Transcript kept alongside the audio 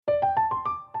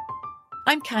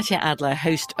I'm Katya Adler,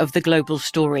 host of The Global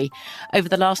Story. Over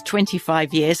the last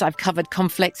 25 years, I've covered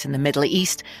conflicts in the Middle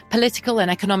East, political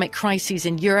and economic crises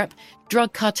in Europe,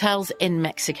 drug cartels in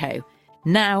Mexico.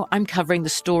 Now I'm covering the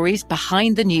stories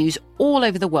behind the news all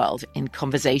over the world in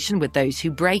conversation with those who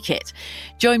break it.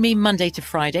 Join me Monday to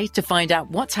Friday to find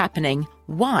out what's happening,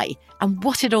 why, and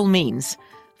what it all means.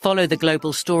 Follow The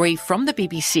Global Story from the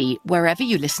BBC wherever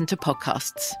you listen to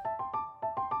podcasts.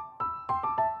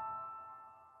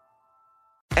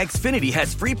 Xfinity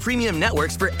has free premium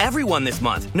networks for everyone this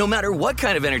month, no matter what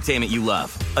kind of entertainment you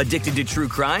love. Addicted to true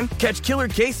crime? Catch killer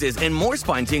cases and more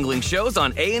spine-tingling shows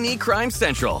on A&E Crime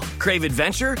Central. Crave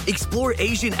adventure? Explore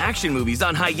Asian action movies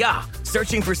on Hi-YAH.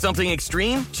 Searching for something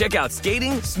extreme? Check out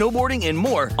skating, snowboarding, and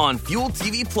more on Fuel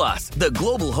TV Plus, the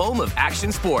global home of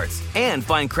action sports. And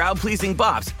find crowd-pleasing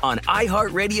bops on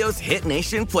iHeartRadio's Hit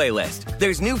Nation playlist.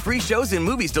 There's new free shows and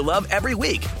movies to love every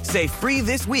week. Say free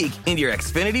this week in your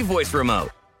Xfinity voice remote.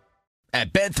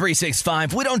 At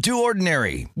Bet365, we don't do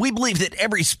ordinary. We believe that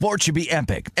every sport should be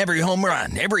epic. Every home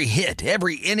run, every hit,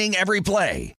 every inning, every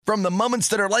play. From the moments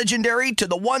that are legendary to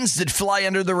the ones that fly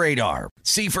under the radar.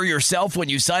 See for yourself when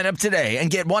you sign up today and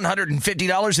get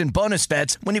 $150 in bonus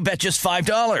bets when you bet just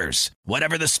 $5.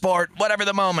 Whatever the sport, whatever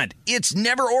the moment, it's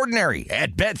never ordinary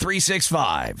at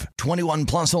Bet365. 21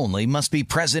 plus only. Must be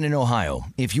present in Ohio.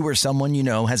 If you or someone you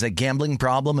know has a gambling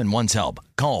problem and wants help,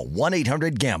 call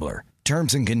 1-800-GAMBLER.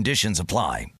 Terms and conditions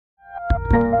apply.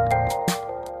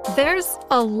 There's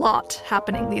a lot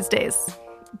happening these days,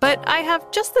 but I have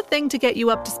just the thing to get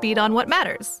you up to speed on what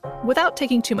matters without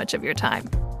taking too much of your time.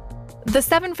 The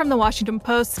 7 from the Washington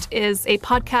Post is a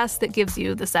podcast that gives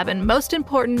you the 7 most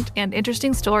important and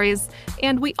interesting stories,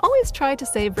 and we always try to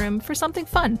save room for something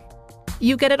fun.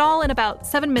 You get it all in about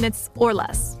 7 minutes or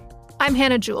less. I'm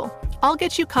Hannah Jewell. I'll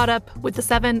get you caught up with the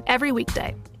 7 every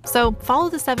weekday. So follow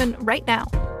the 7 right now.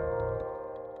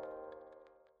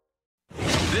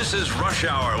 This is Rush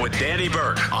Hour with Danny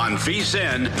Burke on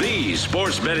VSiN, the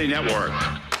Sports Betting Network.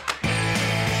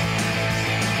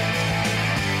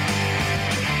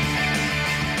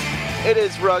 It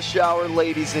is Rush Hour,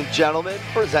 ladies and gentlemen,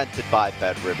 presented by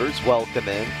BetRivers. Welcome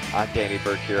in. I'm Danny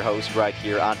Burke, your host, right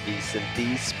here on VSiN,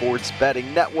 the Sports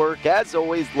Betting Network. As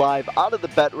always, live out of the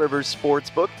BetRivers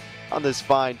Sportsbook on this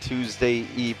fine Tuesday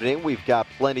evening. We've got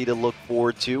plenty to look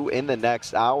forward to in the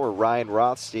next hour. Ryan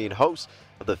Rothstein, host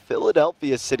of the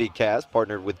Philadelphia CityCast,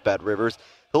 partnered with BetRivers.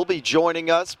 He'll be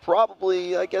joining us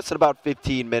probably, I guess, in about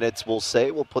 15 minutes, we'll say.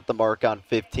 We'll put the mark on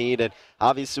 15, and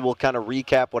obviously we'll kind of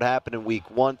recap what happened in Week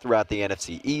 1 throughout the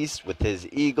NFC East with his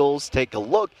Eagles, take a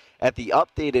look at the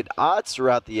updated odds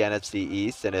throughout the NFC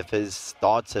East, and if his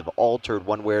thoughts have altered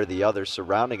one way or the other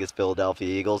surrounding his Philadelphia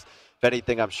Eagles. If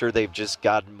anything, I'm sure they've just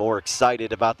gotten more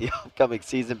excited about the upcoming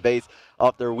season based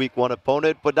off their Week 1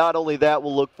 opponent. But not only that,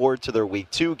 we'll look forward to their Week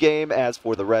 2 game. As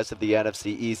for the rest of the NFC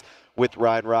East, with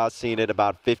Ryan Rothstein in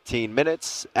about 15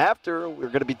 minutes. After, we're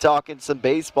going to be talking some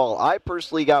baseball. I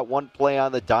personally got one play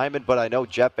on the diamond, but I know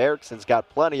Jeff Erickson's got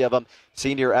plenty of them.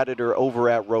 Senior editor over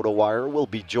at RotoWire will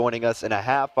be joining us in a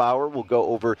half hour. We'll go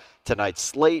over tonight's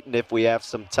slate, and if we have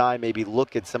some time, maybe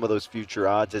look at some of those future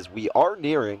odds as we are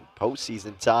nearing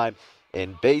postseason time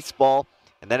in baseball.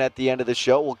 And then at the end of the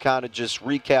show, we'll kind of just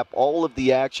recap all of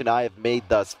the action I have made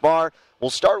thus far. We'll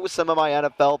start with some of my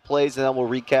NFL plays, and then we'll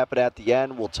recap it at the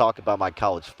end. We'll talk about my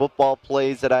college football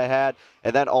plays that I had,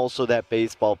 and then also that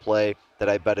baseball play that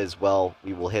I bet as well.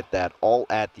 We will hit that all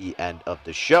at the end of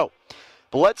the show.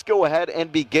 But let's go ahead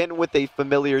and begin with a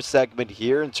familiar segment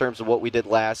here in terms of what we did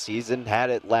last season.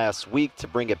 Had it last week to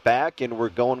bring it back, and we're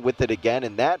going with it again,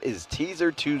 and that is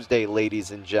Teaser Tuesday, ladies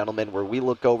and gentlemen, where we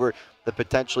look over the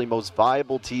potentially most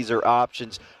viable teaser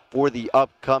options for the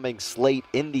upcoming slate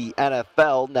in the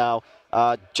NFL. Now,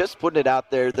 just putting it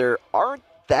out there, there aren't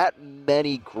that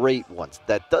many great ones.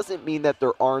 That doesn't mean that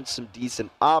there aren't some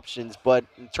decent options, but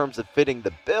in terms of fitting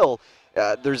the bill,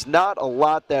 there's not a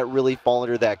lot that really fall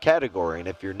under that category. And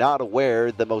if you're not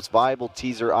aware, the most viable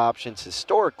teaser options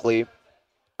historically,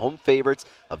 home favorites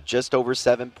of just over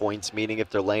 7 points, meaning if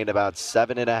they're laying about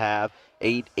 7.5,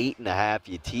 8, 8.5,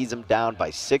 you tease them down by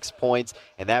 6 points,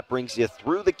 and that brings you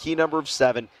through the key number of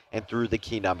 7 and through the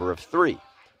key number of 3.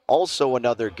 Also,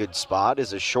 another good spot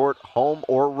is a short home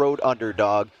or road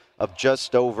underdog of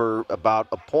just over about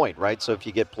a point, right? So if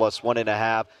you get plus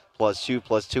 1.5, plus 2,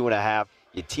 plus 2.5,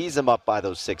 you tease them up by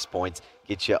those 6 points,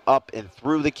 get you up and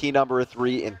through the key number of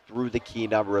 3 and through the key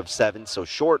number of 7. So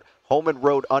short home and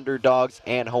road underdogs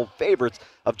and home favorites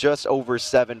of just over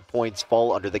 7 points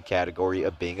fall under the category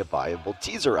of being a viable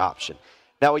teaser option.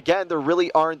 Now, again, there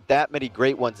really aren't that many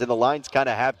great ones, and the lines kind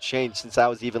of have changed since I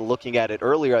was even looking at it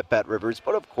earlier at BetRivers.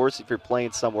 But, of course, if you're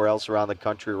playing somewhere else around the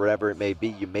country or whatever it may be,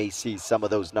 you may see some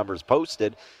of those numbers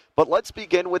posted. But let's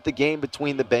begin with the game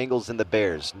between the Bengals and the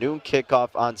Bears. Noon kickoff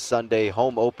on Sunday,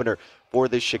 home opener for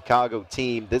the Chicago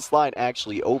team. This line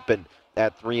actually opened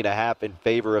at 3.5 in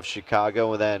favor of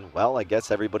Chicago. And then, well, I guess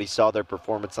everybody saw their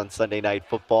performance on Sunday Night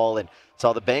Football and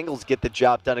saw the Bengals get the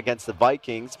job done against the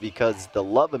Vikings because the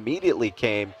love immediately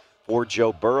came for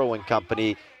Joe Burrow and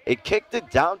company. It kicked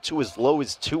it down to as low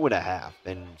as 2.5,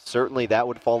 and certainly that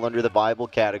would fall under the viable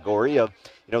category of,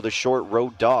 the short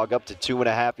road dog up to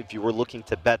 2.5 if you were looking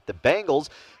to bet the Bengals.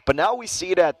 But now we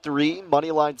see it at 3. Money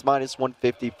lines minus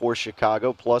 150 for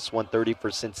Chicago, plus 130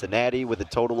 for Cincinnati, with a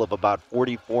total of about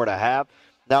 44.5.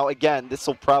 Now, again, this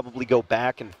will probably go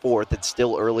back and forth. It's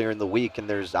still earlier in the week, and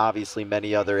there's obviously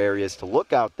many other areas to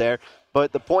look out there.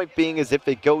 But the point being is if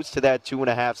it goes to that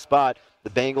 2.5 spot, the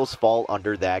Bengals fall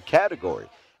under that category.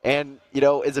 And,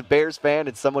 as a Bears fan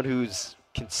and someone who's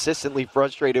consistently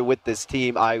frustrated with this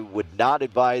team, I would not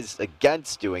advise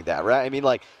against doing that, right? I mean,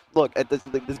 look, this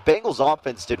Bengals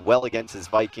offense did well against this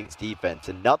Vikings defense,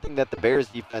 and nothing that the Bears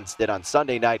defense did on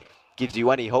Sunday night gives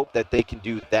you any hope that they can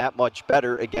do that much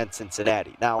better against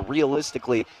Cincinnati. Now,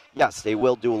 realistically, yes, they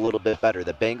will do a little bit better.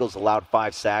 The Bengals allowed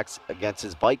 5 sacks against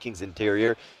his Vikings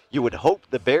interior. You would hope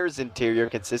the Bears interior,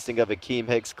 consisting of Akeem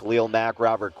Hicks, Khalil Mack,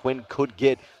 Robert Quinn, could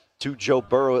get to Joe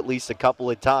Burrow at least a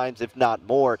couple of times, if not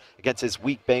more, against his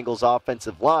weak Bengals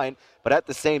offensive line. But at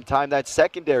the same time, that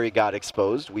secondary got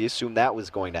exposed. We assumed that was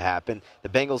going to happen. The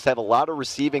Bengals have a lot of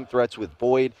receiving threats with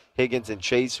Boyd, Higgins, and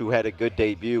Chase, who had a good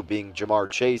debut, being Jamar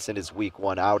Chase in his Week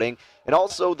 1 outing. And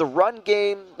also the run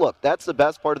game, look, that's the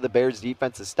best part of the Bears'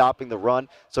 defense is stopping the run.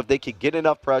 So if they could get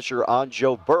enough pressure on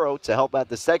Joe Burrow to help out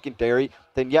the secondary,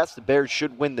 then yes, the Bears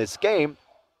should win this game.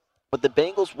 But the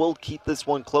Bengals will keep this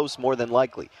one close more than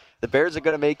likely. The Bears are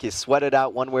going to make you sweat it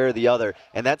out one way or the other,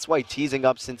 and that's why teasing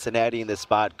up Cincinnati in this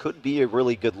spot could be a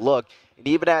really good look. And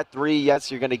even at 3,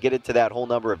 yes, you're going to get it to that whole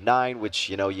number of 9, which,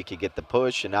 you could get the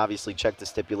push, and obviously check the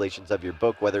stipulations of your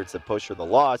book, whether it's the push or the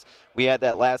loss. We had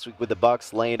that last week with the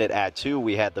Bucs laying it at 2.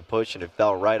 We had the push, and it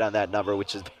fell right on that number,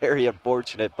 which is very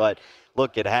unfortunate, but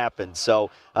look, it happened.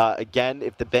 So, again,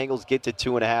 if the Bengals get to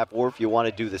 2.5, or if you want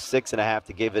to do the 6.5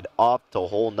 to give it off to a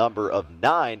whole number of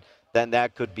 9, then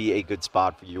that could be a good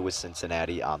spot for you with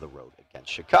Cincinnati on the road against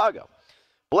Chicago.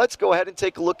 But let's go ahead and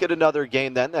take a look at another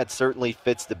game then that certainly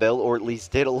fits the bill, or at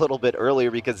least did a little bit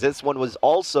earlier, because this one was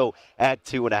also at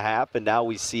 2.5, and now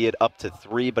we see it up to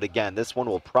 3. But again, this one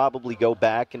will probably go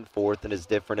back and forth and is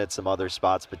different at some other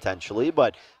spots potentially.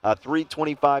 But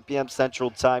 3:25 p.m. Central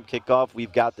Time kickoff,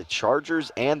 we've got the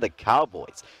Chargers and the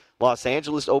Cowboys. Los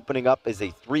Angeles opening up as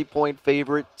a 3-point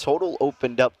favorite. Total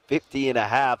opened up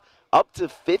 50.5. Up to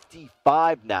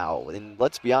 55 now. And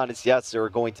let's be honest, yes, there are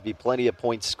going to be plenty of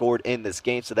points scored in this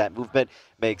game, so that movement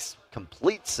makes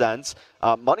complete sense.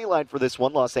 Money line for this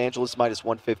one, Los Angeles minus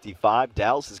 155.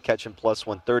 Dallas is catching plus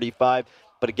 135.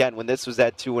 But again, when this was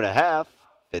at 2.5,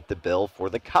 fit the bill for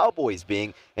the Cowboys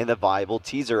being in the viable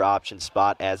teaser option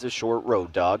spot as a short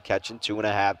road dog, catching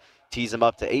 2.5, tease them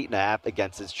up to 8.5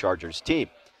 against this Chargers team.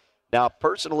 Now,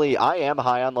 personally, I am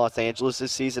high on Los Angeles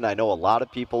this season. I know a lot of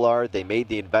people are. They made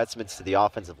the investments to the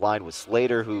offensive line with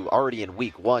Slater, who already in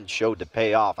Week 1 showed to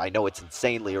pay off. I know it's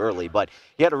insanely early, but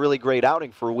he had a really great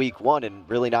outing for Week 1 and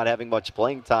really not having much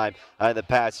playing time in the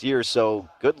past year. So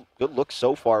good look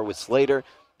so far with Slater.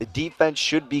 The defense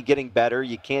should be getting better.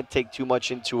 You can't take too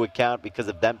much into account because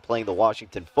of them playing the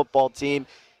Washington football team.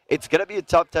 It's going to be a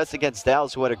tough test against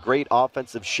Dallas, who had a great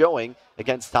offensive showing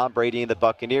against Tom Brady and the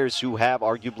Buccaneers, who have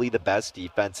arguably the best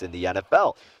defense in the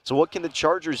NFL. So what can the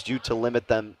Chargers do to limit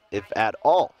them, if at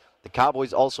all? The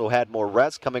Cowboys also had more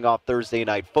rest coming off Thursday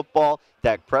Night Football.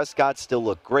 Dak Prescott still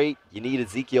looked great. You need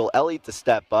Ezekiel Elliott to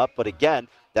step up, but again,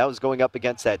 that was going up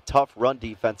against that tough run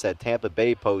defense that Tampa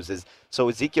Bay poses. So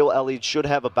Ezekiel Elliott should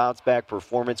have a bounce-back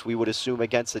performance, we would assume,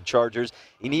 against the Chargers.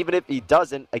 And even if he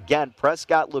doesn't, again,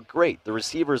 Prescott looked great. The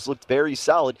receivers looked very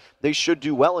solid. They should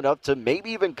do well enough to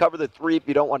maybe even cover the 3 if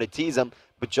you don't want to tease them.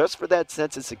 But just for that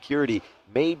sense of security,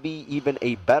 maybe even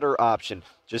a better option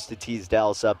just to tease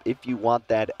Dallas up if you want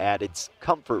that added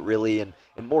comfort, really, and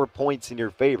more points in your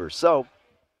favor. So,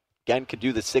 again, could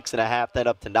do the 6.5, then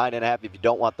up to 9.5 if you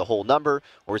don't want the whole number,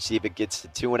 or see if it gets to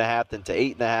 2.5, then to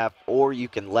 8.5, or you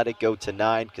can let it go to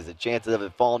 9 because the chances of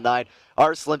it falling 9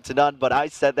 are slim to none, but I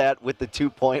said that with the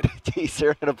 2-point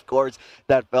teaser, and of course,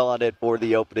 that fell on it for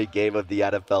the opening game of the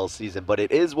NFL season. But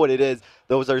it is what it is.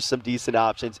 Those are some decent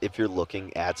options if you're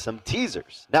looking at some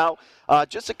teasers. Now,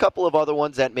 just a couple of other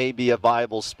ones that may be a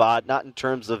viable spot, not in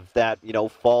terms of that,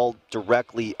 fall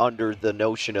directly under the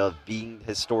notion of being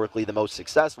historically the most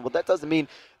successful, but that doesn't mean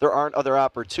there aren't other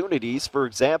opportunities. For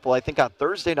example, I think on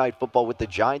Thursday Night Football with the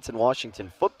Giants and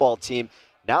Washington football team,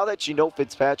 now that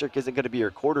Fitzpatrick isn't going to be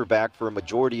your quarterback for a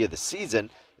majority of the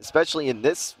season, especially in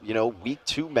this, week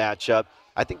 2 matchup,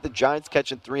 I think the Giants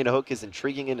catching 3 and a hook is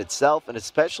intriguing in itself, and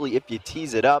especially if you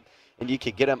tease it up and you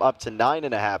can get them up to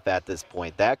 9.5 at this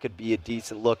point. That could be a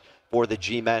decent look for the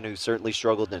G-Men, who certainly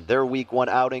struggled in their week 1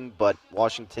 outing, but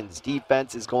Washington's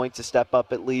defense is going to step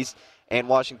up at least, and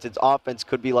Washington's offense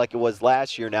could be like it was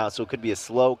last year now, so it could be a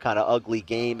slow, kind of ugly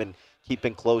game and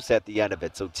keeping close at the end of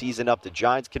it. So teasing up the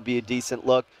Giants could be a decent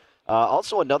look.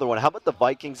 Also another one, how about the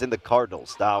Vikings and the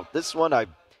Cardinals? Now, this one I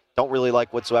don't really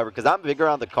like whatsoever because I'm bigger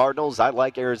on the Cardinals. I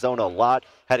like Arizona a lot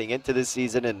heading into this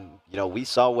season, and, we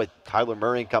saw what Kyler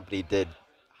Murray and company did.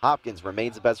 Hopkins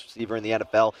remains the best receiver in the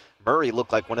NFL. Murray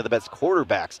looked like one of the best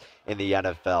quarterbacks in the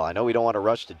NFL. I know we don't want to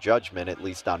rush to judgment, at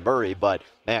least on Murray, but,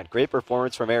 man, great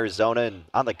performance from Arizona. And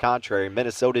on the contrary,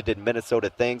 Minnesota did Minnesota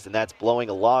things, and that's blowing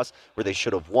a loss where they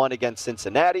should have won against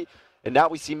Cincinnati. And now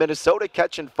we see Minnesota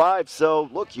catching 5. So,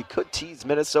 look, you could tease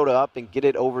Minnesota up and get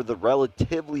it over the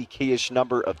relatively keyish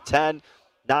number of 10.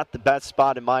 Not the best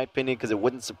spot, in my opinion, because it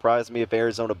wouldn't surprise me if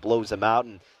Arizona blows them out.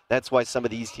 And that's why some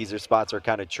of these teaser spots are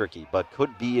kind of tricky, but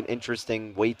could be an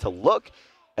interesting way to look.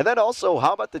 And then also,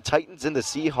 how about the Titans and the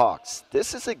Seahawks?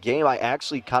 This is a game I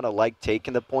actually kind of like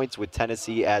taking the points with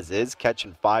Tennessee as is,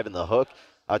 catching 5 in the hook.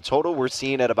 Total we're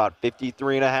seeing at about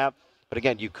 53.5. But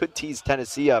again, you could tease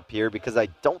Tennessee up here because I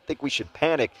don't think we should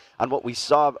panic on what we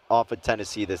saw off of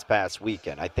Tennessee this past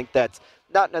weekend. I think that's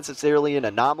not necessarily an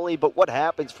anomaly, but what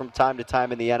happens from time to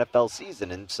time in the NFL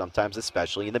season, and sometimes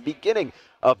especially in the beginning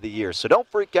of the year. So don't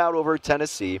freak out over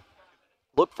Tennessee.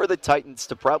 Look for the Titans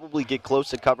to probably get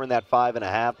close to covering that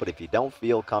 5.5, but if you don't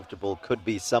feel comfortable, could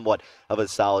be somewhat of a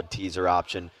solid teaser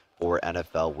option for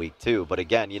NFL Week 2. But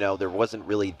again, there wasn't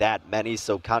really that many,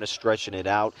 so kind of stretching it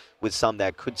out with some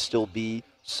that could still be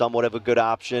somewhat of a good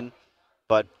option.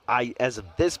 But as of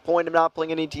this point, I'm not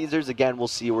playing any teasers. Again, we'll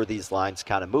see where these lines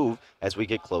kind of move as we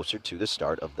get closer to the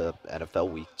start of the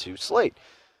NFL Week 2 slate.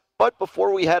 But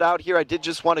before we head out here, I did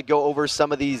just want to go over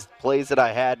some of these plays that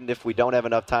I had, and if we don't have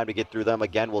enough time to get through them,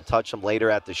 again, we'll touch them later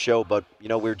at the show. But, we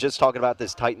were just talking about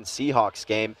this Titans-Seahawks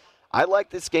game. I like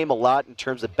this game a lot in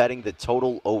terms of betting the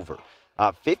total over.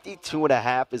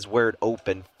 52.5 is where it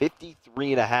opened.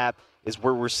 53.5 is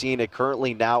where we're seeing it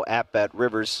currently now at Bet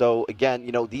Rivers. So,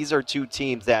 again, these are two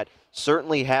teams that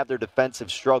certainly have their defensive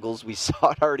struggles. We saw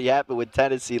it already happen with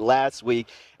Tennessee last week.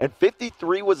 And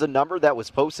 53 was a number that was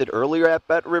posted earlier at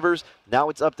Bet Rivers. Now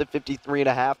it's up to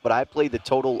 53.5, but I played the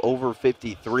total over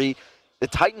 53. The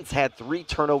Titans had 3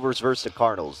 turnovers versus the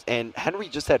Cardinals, and Henry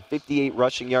just had 58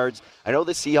 rushing yards. I know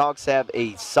the Seahawks have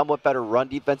a somewhat better run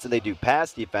defense than they do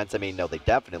pass defense. I mean, no, they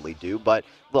definitely do. But,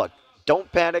 look,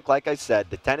 don't panic. Like I said,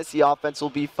 the Tennessee offense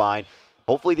will be fine.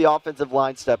 Hopefully the offensive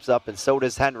line steps up, and so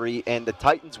does Henry, and the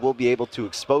Titans will be able to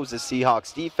expose the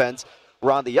Seahawks defense.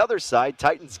 Where on the other side,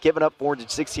 Titans giving up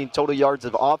 416 total yards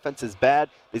of offense is bad.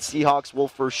 The Seahawks will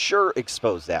for sure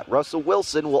expose that. Russell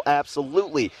Wilson will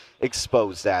absolutely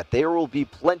expose that. There will be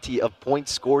plenty of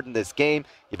points scored in this game.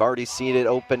 You've already seen it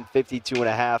open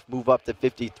 52.5, move up to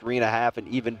 53.5, and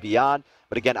even beyond.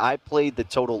 But again, I played the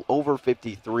total over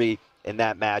 53 in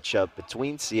that matchup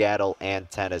between Seattle and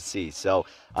Tennessee. So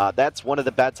that's one of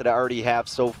the bets that I already have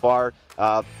so far.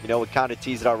 We kind of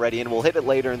teased it already, and we'll hit it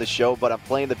later in the show, but I'm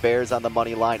playing the Bears on the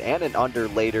money line and an under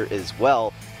later as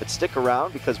well. But stick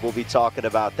around because we'll be talking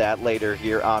about that later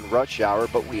here on Rush Hour.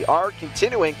 But we are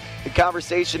continuing the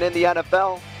conversation in the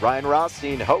NFL. Ryan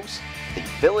Rothstein, host of the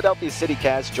Philadelphia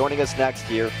CityCast, joining us next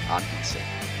here on VSiN.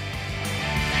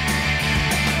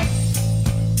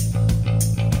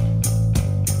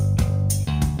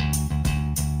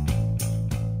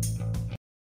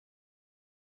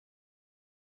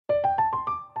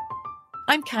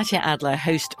 I'm Katya Adler,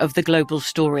 host of The Global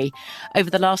Story. Over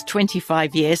the last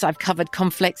 25 years, I've covered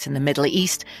conflicts in the Middle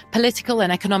East, political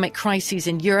and economic crises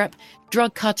in Europe,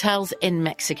 drug cartels in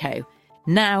Mexico.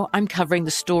 Now I'm covering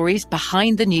the stories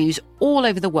behind the news all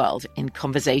over the world in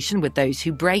conversation with those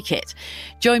who break it.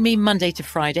 Join me Monday to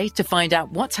Friday to find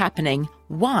out what's happening,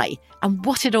 why, and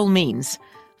what it all means.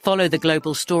 Follow The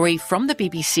Global Story from the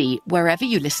BBC wherever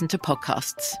you listen to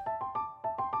podcasts.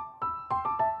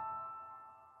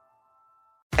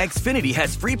 Xfinity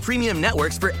has free premium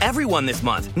networks for everyone this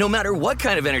month, no matter what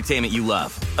kind of entertainment you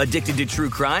love. Addicted to true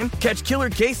crime? Catch killer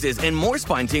cases and more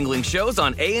spine-tingling shows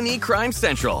on A&E Crime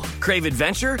Central. Crave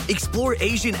adventure? Explore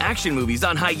Asian action movies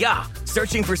on Hi-Ya.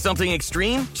 Searching for something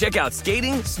extreme? Check out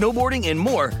skating, snowboarding, and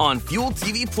more on Fuel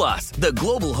TV Plus, the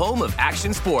global home of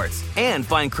action sports. And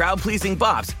find crowd-pleasing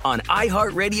bops on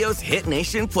iHeartRadio's Hit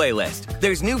Nation playlist.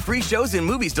 There's new free shows and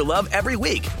movies to love every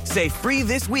week. Say free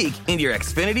this week in your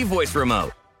Xfinity voice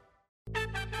remote.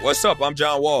 What's up? I'm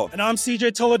John Wall. And I'm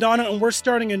CJ Toledano, and we're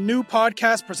starting a new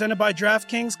podcast presented by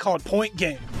DraftKings called Point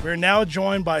Game. We're now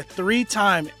joined by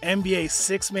three-time NBA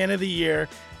Sixth Man of the Year,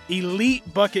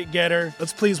 elite bucket getter.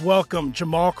 Let's please welcome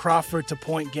Jamal Crawford to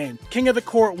Point Game. King of the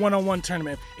Court one-on-one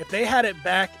tournament. If they had it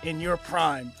back in your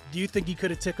prime, do you think you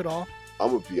could have took it all? I'm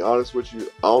going to be honest with you.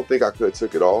 I don't think I could have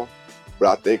took it all, but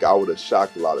I think I would have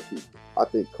shocked a lot of people. I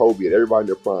think Kobe and everybody in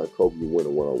their prime, Kobe would win a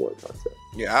one-on-one contest.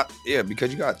 Yeah,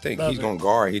 because you got to think, he's going to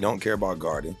guard. He don't care about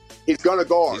guarding. He's going to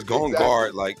guard. He's going to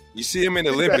guard. Like, you see him in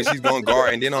the Olympics, he's going to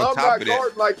guard. And then on top of that. I'm not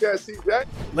guarding like that, CJ.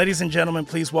 Ladies and gentlemen,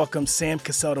 please welcome Sam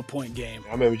Cassell to Point Game.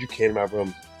 I remember you came out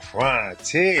from crying,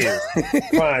 tears,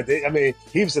 crying. I mean,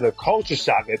 he was in a culture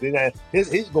shock. And then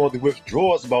he's going through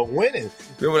withdrawals about winning.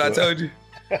 Remember what I told you?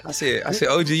 I said,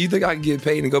 OG, you think I can get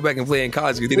paid and go back and play in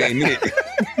college because it ain't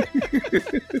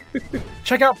it?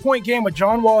 Check out Point Game with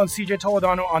John Wall and CJ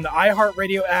Toledano on the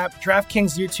iHeartRadio app,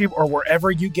 DraftKings YouTube, or wherever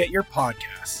you get your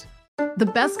podcasts. The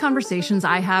best conversations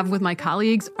I have with my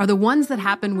colleagues are the ones that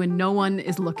happen when no one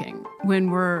is looking, when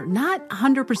we're not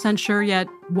 100% sure yet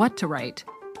what to write.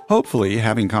 Hopefully,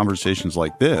 having conversations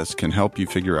like this can help you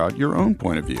figure out your own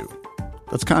point of view.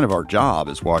 That's kind of our job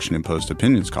as Washington Post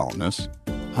opinions columnists.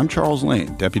 I'm Charles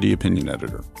Lane, Deputy Opinion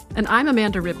Editor. And I'm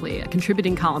Amanda Ripley, a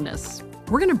contributing columnist.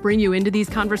 We're going to bring you into these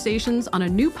conversations on a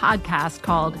new podcast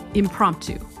called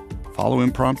Impromptu. Follow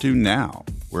Impromptu now,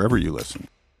 wherever you listen.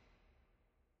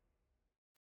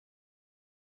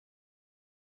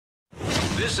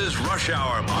 This is Rush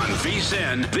Hour on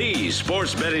VSiN, the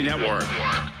Sports Betting Network.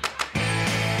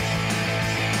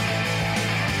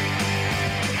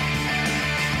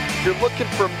 If you're looking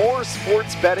for more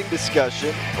sports betting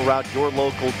discussion around your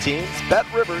local teams,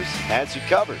 BetRivers has you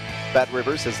covered.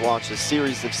 BetRivers has launched a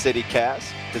series of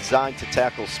CityCasts designed to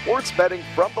tackle sports betting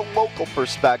from the local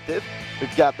perspective.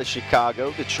 We've got the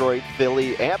Chicago, Detroit,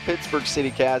 Philly, and Pittsburgh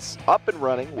CityCasts up and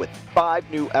running with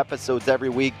 5 new episodes every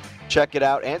week. Check it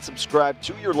out and subscribe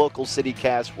to your local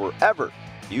CityCast wherever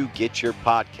you get your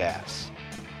podcasts.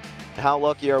 How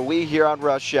lucky are we here on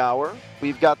Rush Hour?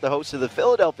 We've got the host of the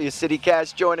Philadelphia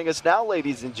CityCast joining us now,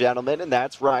 ladies and gentlemen, and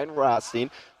that's Ryan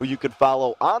Rothstein, who you can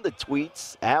follow on the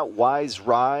tweets at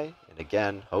WiseRye. And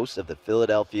again, host of the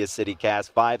Philadelphia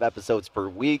CityCast, 5 episodes per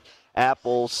week,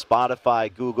 Apple,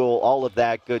 Spotify, Google, all of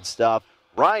that good stuff.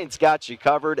 Ryan's got you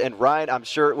covered, and Ryan, I'm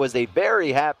sure it was a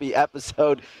very happy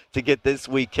episode to get this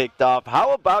week kicked off.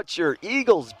 How about your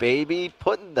Eagles, baby,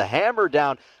 putting the hammer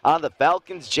down on the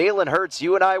Falcons? Jalen Hurts,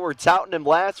 you and I were touting him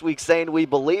last week, saying we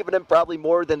believe in him probably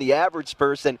more than the average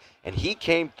person, and he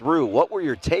came through. What were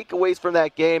your takeaways from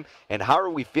that game, and how are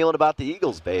we feeling about the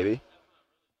Eagles, baby?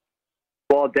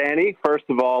 Well, Danny, first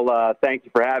of all, thank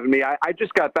you for having me. I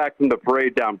just got back from the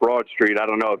parade down Broad Street. I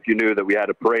don't know if you knew that we had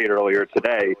a parade earlier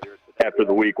today after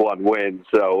the Week 1 win.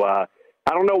 So I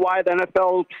don't know why the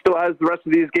NFL still has the rest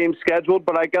of these games scheduled,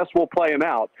 but I guess we'll play them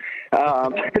out.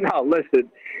 Now,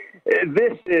 listen,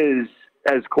 this is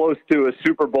as close to a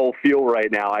Super Bowl feel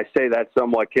right now. I say that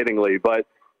somewhat kiddingly, but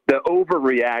the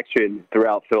overreaction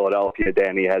throughout Philadelphia,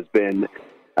 Danny, has been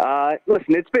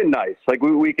listen, it's been nice. Like,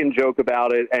 we can joke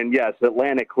about it. And, yes,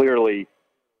 Atlanta clearly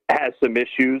has some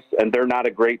issues, and they're not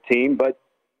a great team. But,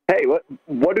 hey,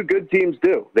 what do good teams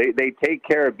do? They take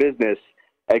care of business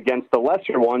against the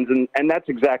lesser ones, and that's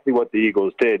exactly what the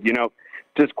Eagles did. You know,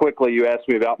 just quickly, you asked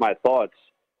me about my thoughts.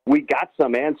 We got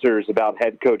some answers about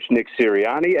head coach Nick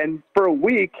Sirianni, and for a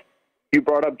week, you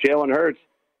brought up Jalen Hurts.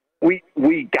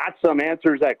 We got some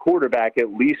answers at quarterback,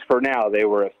 at least for now. They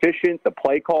were efficient. The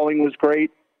play calling was great.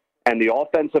 And the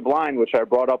offensive line, which I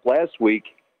brought up last week,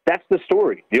 that's the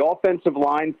story. The offensive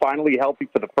line finally healthy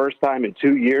for the first time in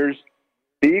 2 years.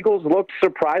 The Eagles looked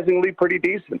surprisingly pretty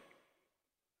decent.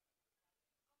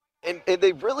 And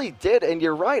they really did, and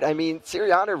you're right. I mean,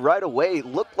 Sirianni right away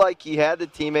looked like he had the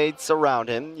teammates around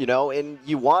him, you know, and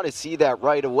you want to see that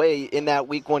right away in that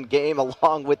Week 1 game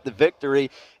along with the victory.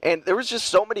 And there was just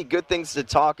so many good things to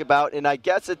talk about, and I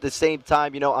guess at the same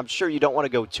time, you know, I'm sure you don't want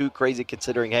to go too crazy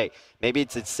considering, hey, maybe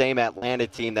it's the same Atlanta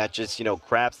team that just, you know,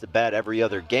 craps the bed every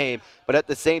other game. But at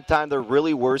the same time, there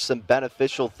really were some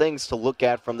beneficial things to look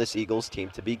at from this Eagles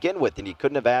team to begin with, and you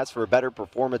couldn't have asked for a better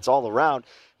performance all around.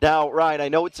 Now, Ryan, I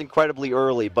know it's incredibly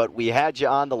early, but we had you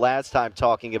on the last time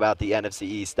talking about the NFC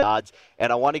East odds,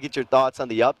 and I want to get your thoughts on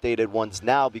the updated ones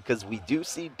now because we do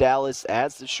see Dallas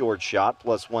as the short shot,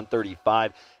 plus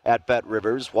 135 at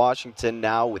BetRivers. Washington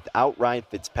now without Ryan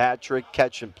Fitzpatrick,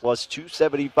 catching plus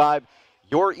 275.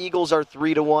 Your Eagles are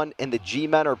 3-1, and the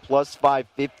G-Men are plus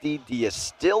 550. Do you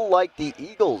still like the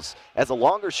Eagles as a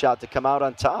longer shot to come out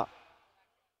on top?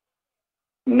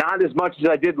 Not as much as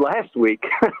I did last week.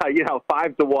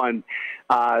 5-1,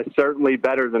 certainly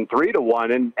better than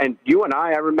 3-1. And you and I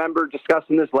remember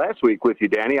discussing this last week with you,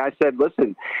 Danny. I said,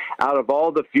 listen, out of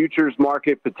all the futures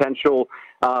market potential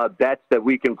bets that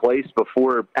we can place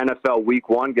before NFL Week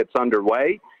 1 gets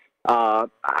underway,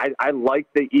 I like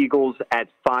the Eagles at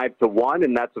 5-1,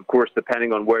 and that's, of course,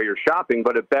 depending on where you're shopping.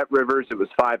 But at BetRivers, it was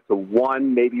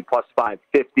 5-1, maybe plus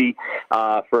 550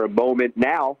 for a moment.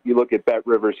 Now, you look at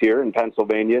BetRivers here in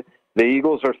Pennsylvania, the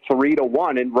Eagles are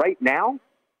 3-1. And right now,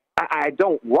 I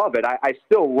don't love it. I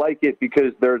still like it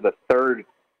because they're the third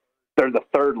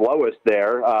lowest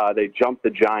there. They jumped the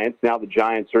Giants. Now the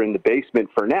Giants are in the basement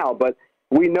for now. But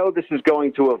we know this is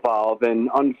going to evolve, and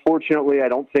unfortunately, I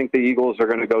don't think the Eagles are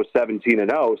going to go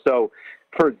 17-0. So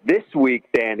for this week,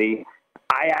 Danny,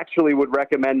 I actually would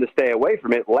recommend to stay away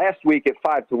from it. Last week at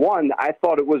 5-1, I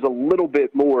thought it was a little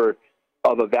bit more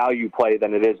of a value play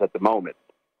than it is at the moment.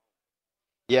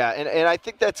 Yeah, and I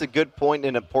think that's a good point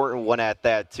and an important one at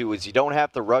that, too, is you don't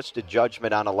have to rush to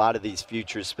judgment on a lot of these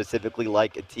futures, specifically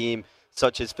like a team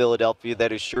such as Philadelphia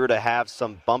that is sure to have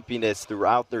some bumpiness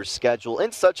throughout their schedule in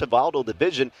such a volatile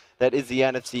division that is the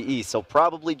NFC East. So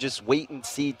probably just wait and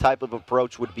see type of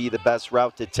approach would be the best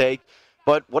route to take.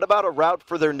 But what about a route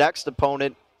for their next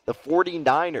opponent, the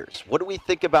 49ers? What do we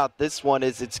think about this one?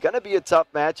 It's going to be a tough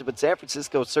matchup, but San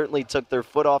Francisco certainly took their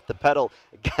foot off the pedal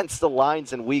against the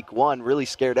Lions in Week 1, really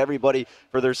scared everybody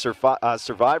for their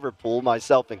survivor pool,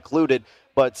 myself included.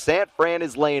 But San Fran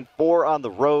is laying 4 on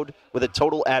the road with a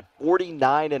total at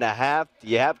 49.5. Do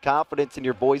you have confidence in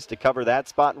your boys to cover that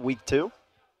spot in Week 2?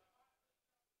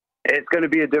 It's going to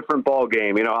be a different ball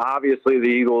game. Obviously the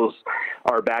Eagles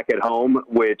are back at home,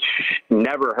 which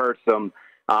never hurts them.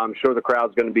 I'm sure the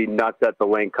crowd's going to be nuts at the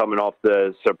link coming off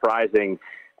the surprising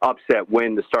upset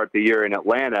win to start the year in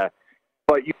Atlanta.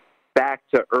 But you back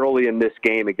to early in this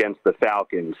game against the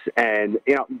Falcons. And,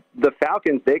 the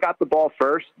Falcons, they got the ball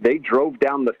first. They drove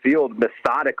down the field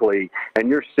methodically. And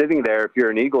you're sitting there, if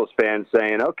you're an Eagles fan,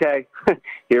 saying, okay,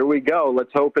 here we go.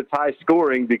 Let's hope it's high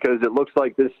scoring because it looks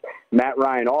like this Matt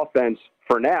Ryan offense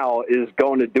for now is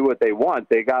going to do what they want.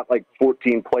 They got like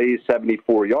 14 plays,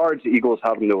 74 yards. The Eagles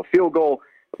held them to a field goal.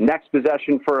 Next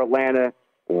possession for Atlanta,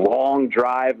 long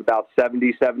drive, about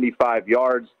 70, 75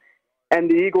 yards. And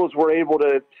the Eagles were able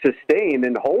to sustain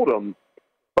and hold them.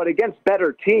 But against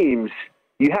better teams,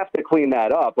 you have to clean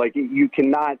that up. Like, you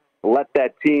cannot let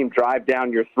that team drive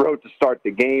down your throat to start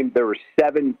the game. There were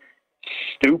 7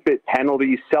 stupid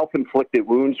penalties, self-inflicted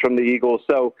wounds from the Eagles.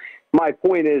 So my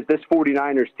point is this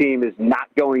 49ers team is not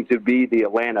going to be the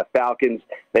Atlanta Falcons.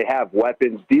 They have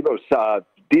weapons. Deebo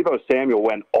Samuel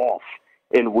went off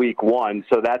in Week 1,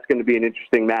 so that's going to be an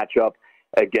interesting matchup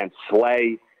against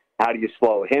Slay. How do you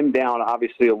slow him down?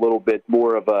 Obviously a little bit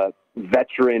more of a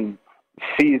veteran,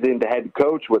 seasoned head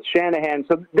coach with Shanahan.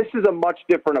 So this is a much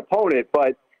different opponent,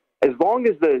 but as long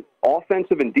as the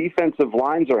offensive and defensive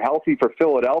lines are healthy for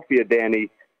Philadelphia,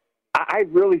 Danny, I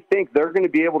really think they're going to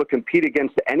be able to compete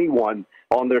against anyone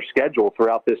on their schedule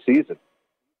throughout this season.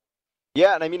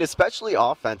 Yeah, and I mean, especially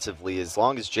offensively, as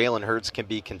long as Jalen Hurts can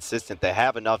be consistent, they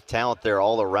have enough talent there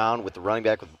all around with the running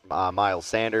back with Miles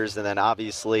Sanders. And then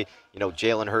obviously,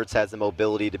 Jalen Hurts has the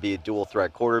mobility to be a dual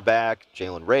threat quarterback.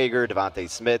 Jalen Reagor, Devontae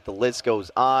Smith, the list goes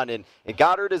on. And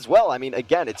Goddard as well. I mean,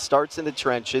 again, it starts in the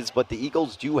trenches, but the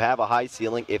Eagles do have a high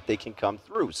ceiling if they can come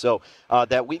through. So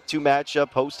that Week 2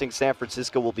 matchup hosting San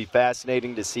Francisco will be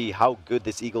fascinating to see how good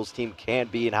this Eagles team can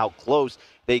be and how close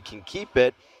they can keep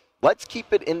it. Let's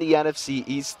keep it in the NFC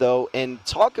East, though, and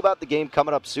talk about the game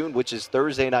coming up soon, which is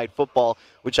Thursday Night Football,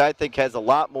 which I think has a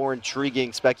lot more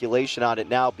intriguing speculation on it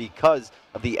now because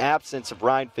of the absence of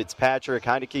Ryan Fitzpatrick.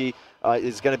 Heinicke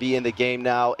is going to be in the game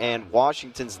now, and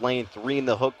Washington's laying 3 in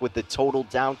the hook with the total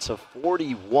down to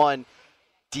 41.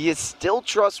 Do you still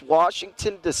trust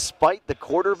Washington despite the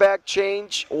quarterback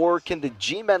change, or can the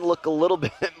G-Men look a little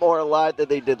bit more alive than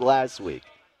they did last week?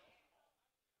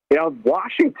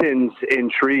 Washington's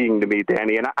intriguing to me,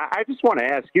 Danny, and I just want to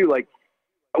ask you,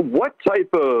 what type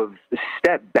of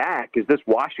step back is this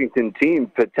Washington team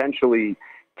potentially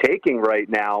taking right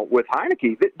now with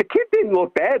Heinicke? The kid didn't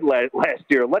look bad last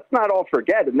year. Let's not all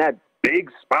forget in that big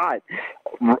spot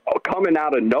coming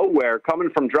out of nowhere, coming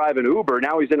from driving Uber.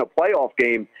 Now he's in a playoff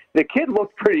game. The kid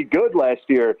looked pretty good last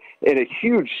year in a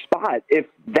huge spot. If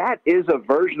that is a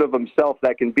version of himself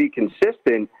that can be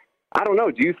consistent, I don't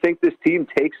know. Do you think this team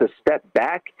takes a step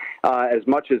back as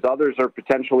much as others are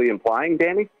potentially implying,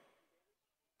 Danny?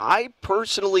 I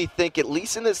personally think, at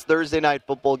least in this Thursday night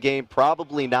football game,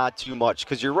 probably not too much,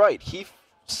 because you're right. He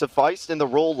sufficed in the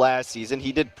role last season.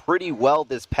 He did pretty well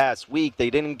this past week. They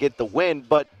didn't get the win,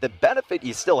 but the benefit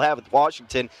you still have with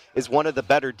Washington is one of the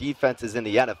better defenses in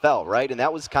the NFL, right? And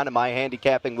that was kind of my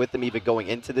handicapping with them even going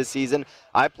into this season.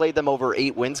 I played them over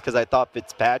 8 wins because I thought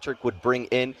Fitzpatrick would bring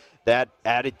in that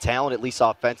added talent, at least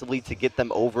offensively, to get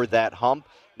them over that hump.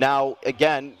 Now,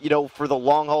 again, for the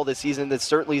long haul this season, this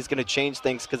certainly is going to change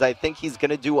things because I think he's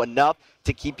going to do enough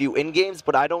to keep you in games,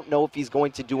 but I don't know if he's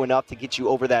going to do enough to get you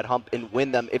over that hump and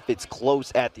win them if it's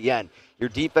close at the end. Your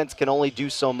defense can only do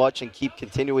so much and keep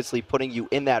continuously putting you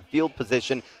in that field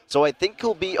position. So I think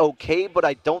he'll be okay, but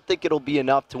I don't think it'll be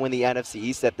enough to win the NFC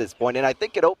East at this point. And I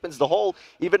think it opens the hole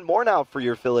even more now for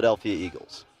your Philadelphia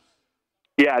Eagles.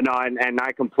 Yeah, no, and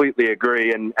I completely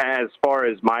agree. And as far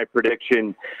as my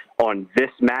prediction on this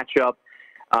matchup,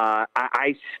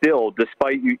 I still,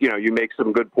 despite you make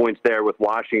some good points there with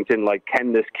Washington, like,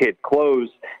 can this kid close?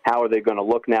 How are they going to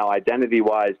look now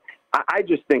identity-wise? I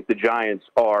just think the Giants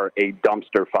are a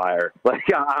dumpster fire. Like,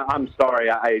 I'm sorry,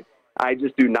 I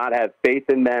just do not have faith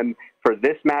in them for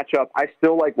this matchup. I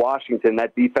still like Washington.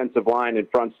 That defensive line in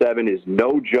front seven is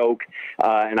no joke,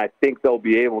 and I think they'll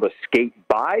be able to skate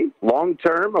by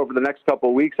long-term over the next couple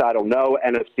of weeks. I don't know.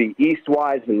 NFC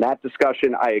East-wise, in that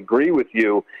discussion, I agree with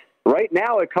you. Right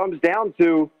now, it comes down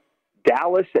to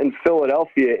Dallas and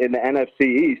Philadelphia in the NFC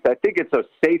East. I think it's a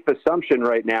safe assumption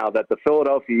right now that the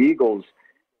Philadelphia Eagles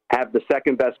have the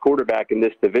second-best quarterback in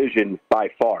this division by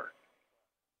far.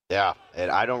 Yeah, and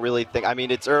I don't really think,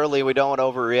 it's early, we don't want to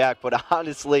overreact, but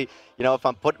honestly, if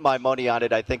I'm putting my money on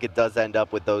it, I think it does end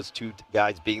up with those two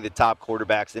guys being the top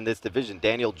quarterbacks in this division.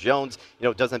 Daniel Jones,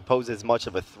 doesn't pose as much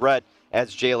of a threat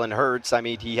as Jalen Hurts.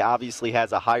 He obviously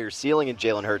has a higher ceiling in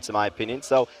Jalen Hurts, in my opinion,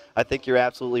 so I think you're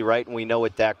absolutely right, and we know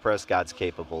what Dak Prescott's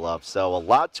capable of. So a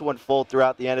lot to unfold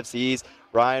throughout the NFC East.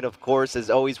 Ryan, of course, as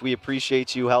always, we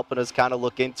appreciate you helping us kind of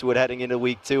look into it heading into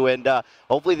week 2. And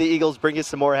hopefully the Eagles bring you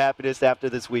some more happiness after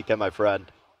this weekend, my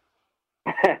friend.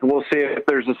 We'll see if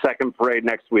there's a second parade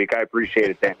next week. I appreciate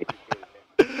it, Danny.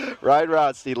 Ryan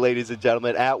Rothstein, ladies and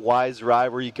gentlemen, at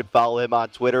WiseRye, where you can follow him on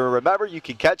Twitter. And remember, you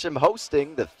can catch him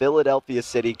hosting the Philadelphia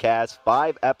City Cast,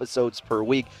 5 episodes per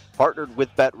week, partnered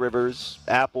with BetRivers,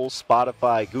 Apple,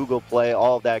 Spotify, Google Play,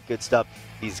 all of that good stuff.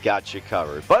 He's got you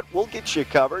covered. But we'll get you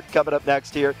covered. Coming up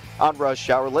next here on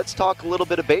Rush Hour, let's talk a little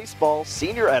bit of baseball.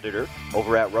 Senior editor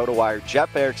over at RotoWire,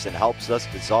 Jeff Erickson, helps us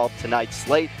resolve tonight's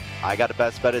slate. I got a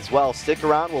best bet as well. Stick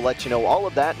around. We'll let you know all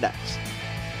of that next.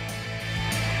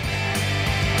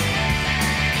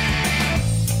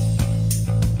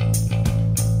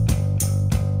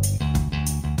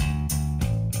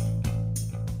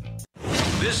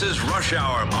 This is Rush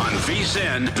Hour on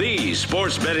VSiN, the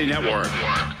Sports Betting Network.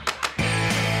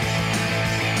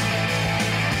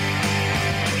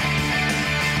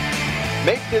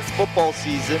 Make this football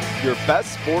season your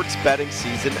best sports betting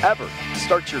season ever.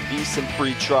 Start your VSiN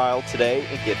free trial today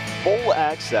and get full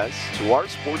access to our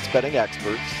sports betting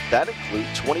experts. That include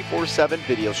 24/7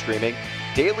 video streaming,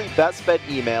 daily best bet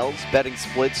emails, betting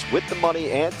splits with the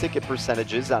money and ticket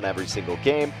percentages on every single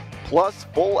game, plus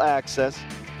full access to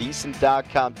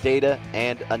VSiN.com data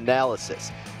and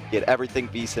analysis. Get everything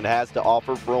VSiN has to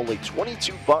offer for only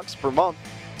 $22 per month.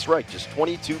 That's right, just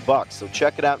 $22. So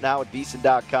check it out now at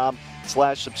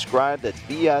VSiN.com/subscribe. That's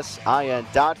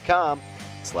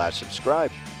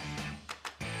VSIN.com/subscribe.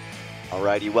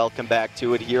 Alrighty, welcome back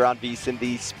to it here on VSiN,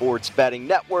 the Sports Betting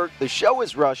Network. The show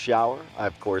is Rush Hour. I,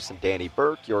 of course, am Danny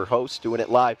Burke, your host, doing it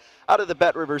live out of the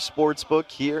BetRivers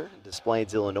Sportsbook here in Des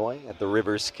Plaines, Illinois at the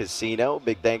Rivers Casino.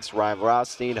 Big thanks to Ryan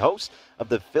Rothstein, host of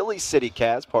the Philly City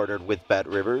Cast, partnered with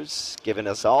BetRivers, giving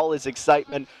us all his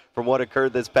excitement from what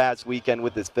occurred this past weekend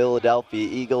with his Philadelphia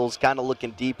Eagles, kind of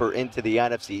looking deeper into the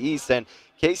NFC East. And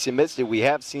in case you missed it, we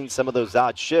have seen some of those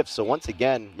odd shifts. So once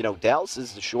again, Dallas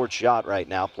is the short shot right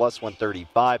now, plus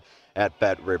 135 at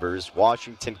BetRivers.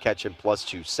 Washington catching plus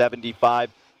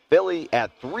 275. Philly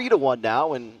at 3-1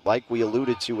 now, and like we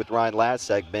alluded to with Ryan last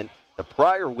segment, the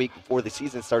prior week before the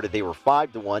season started, they were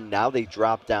 5-1. Now they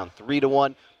dropped down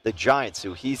 3-1. The Giants,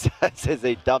 who he says is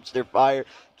a dumpster fire,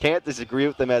 can't disagree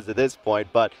with them as of this point,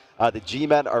 but the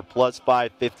G-Men are plus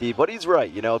 550. But he's right.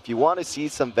 If you want to see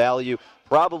some value,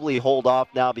 probably hold off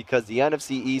now because the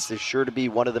NFC East is sure to be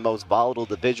one of the most volatile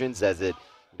divisions as it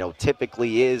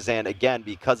typically is. And again,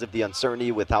 because of the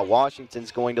uncertainty with how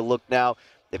Washington's going to look now,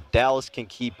 if Dallas can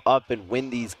keep up and win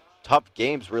these tough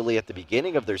games really at the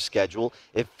beginning of their schedule,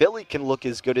 if Philly can look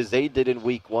as good as they did in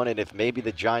week 1, and if maybe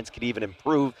the Giants could even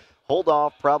improve, hold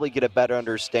off, probably get a better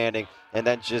understanding, and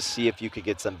then just see if you could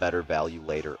get some better value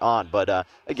later on. But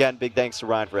again, big thanks to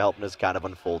Ryan for helping us kind of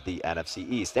unfold the NFC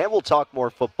East. And we'll talk more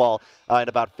football in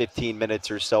about 15 minutes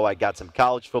or so. I got some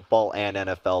college football and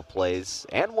NFL plays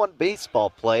and one baseball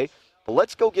play. But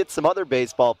let's go get some other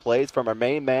baseball plays from our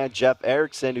main man, Jeff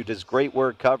Erickson, who does great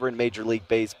work covering Major League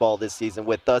Baseball this season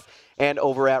with us, and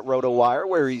over at RotoWire,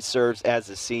 where he serves as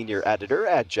a senior editor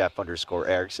at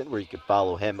Jeff_Erickson, where you can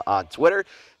follow him on Twitter.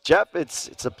 Jeff,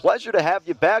 it's a pleasure to have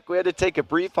you back. We had to take a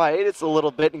brief hiatus a little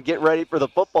bit and get ready for the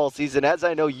football season, as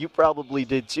I know you probably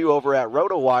did too over at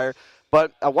RotoWire.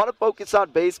 But I want to focus on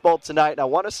baseball tonight, and I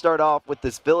want to start off with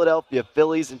this Philadelphia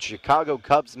Phillies and Chicago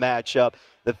Cubs matchup.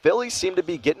 The Phillies seem to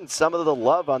be getting some of the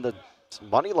love on the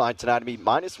money line tonight. I mean,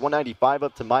 minus 195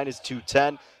 up to minus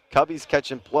 210. Cubbies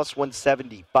catching plus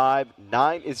 175.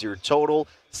 9 is your total.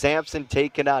 Sampson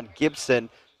taking on Gibson.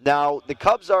 Now, the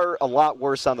Cubs are a lot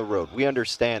worse on the road. We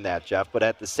understand that, Jeff. But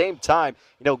at the same time,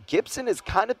 Gibson has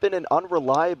kind of been an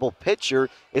unreliable pitcher.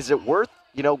 Is it worth,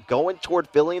 going toward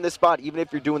Philly in this spot, even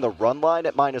if you're doing the run line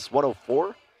at minus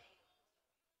 104?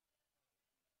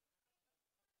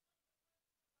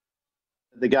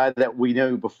 The guy that we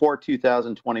knew before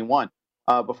 2021,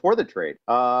 before the trade,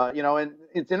 and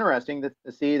it's interesting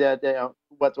to see that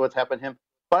what's happened to him.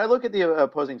 But I look at the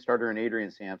opposing starter in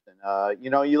Adrian Sampson.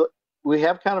 We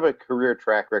have kind of a career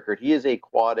track record. He is a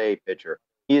quad A pitcher.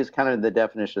 He is kind of the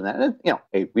definition of that. And,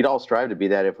 hey, we'd all strive to be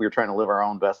that if we were trying to live our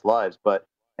own best lives. But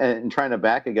and trying to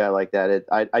back a guy like that,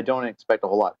 I don't expect a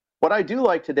whole lot. What I do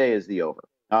like today is the over.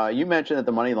 You mentioned that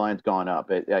the money line's gone up.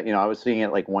 I was seeing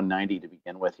it like 190 to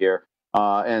begin with here.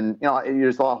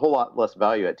 There's a whole lot less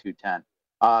value at 210.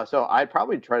 So I'd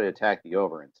probably try to attack the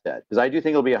over instead, because I do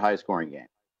think it'll be a high-scoring game.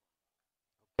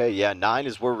 Okay, yeah, 9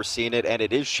 is where we're seeing it, and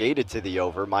it is shaded to the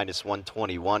over, minus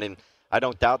 121, and I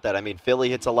don't doubt that. I mean, Philly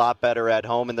hits a lot better at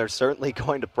home, and they're certainly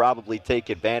going to probably take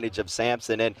advantage of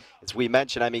Sampson. And as we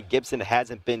mentioned, I mean, Gibson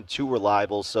hasn't been too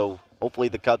reliable, so hopefully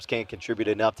the Cubs can contribute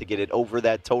enough to get it over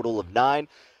that total of 9.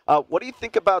 What do you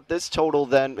think about this total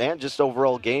then, and just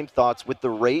overall game thoughts with the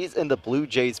Rays and the Blue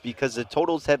Jays, because the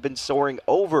totals have been soaring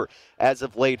over as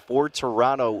of late for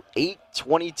Toronto. 8,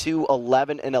 22,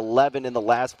 11, and 11 in the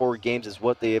last 4 games is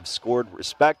what they have scored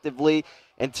respectively.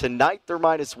 And tonight they're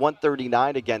minus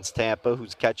 139 against Tampa,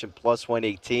 who's catching plus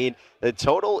 118. The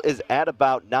total is at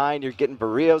about 9. You're getting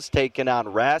Barrios taking on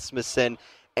Rasmussen.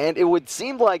 And it would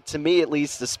seem like, to me at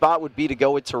least, the spot would be to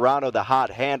go with Toronto, the hot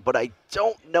hand. But I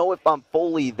don't know if I'm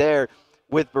fully there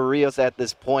with Barrios at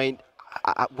this point.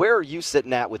 Where are you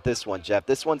sitting at with this one, Jeff?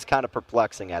 This one's kind of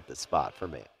perplexing at this spot for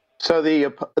me. So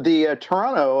the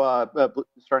Toronto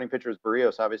starting pitcher is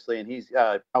Barrios, obviously, and he's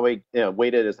probably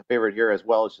weighted as the favorite here, as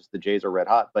well as just the Jays are red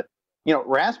hot. But,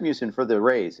 Rasmussen for the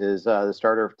Rays is the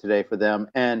starter today for them.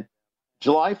 And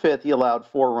July 5th, he allowed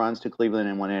 4 runs to Cleveland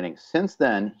in 1 inning. Since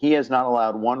then, he has not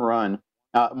allowed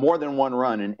more than 1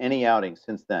 run in any outing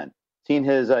since then. Seen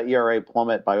his ERA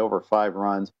plummet by over 5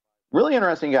 runs. Really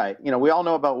interesting guy. We all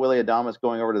know about Willy Adames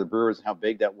going over to the Brewers and how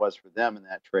big that was for them in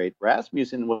that trade.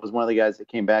 Rasmussen was one of the guys that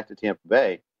came back to Tampa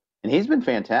Bay, and he's been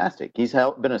fantastic. He's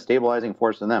been a stabilizing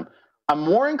force for them. I'm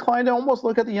more inclined to almost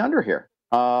look at the under here.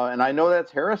 And I know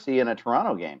that's heresy in a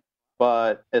Toronto game,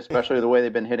 but especially the way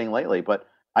they've been hitting lately. But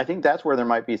I think that's where there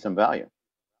might be some value.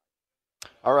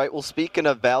 All right, well, speaking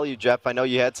of value, Jeff, I know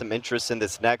you had some interest in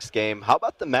this next game. How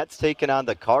about the Mets taking on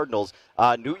the Cardinals?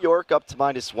 New York up to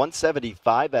minus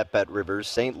 175 at BetRivers.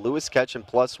 St. Louis catching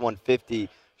plus 150.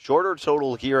 Shorter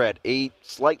total here at 8,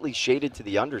 slightly shaded to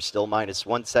the under still, minus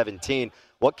 117.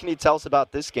 What can you tell us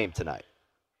about this game tonight?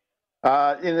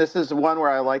 And this is one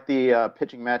where I like the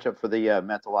pitching matchup for the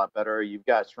Mets a lot better. You've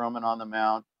got Stroman on the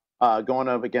mound. Going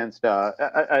up against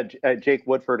Jake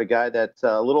Woodford, a guy that's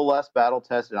a little less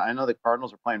battle-tested. I know the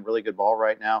Cardinals are playing really good ball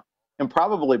right now, and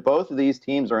probably both of these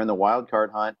teams are in the wild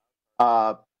card hunt.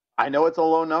 I know it's a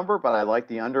low number, but I like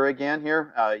the under again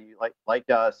here. You like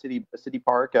City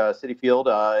Park, City Field,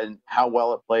 and how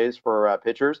well it plays for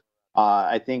pitchers.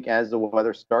 I think as the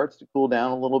weather starts to cool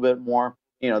down a little bit more,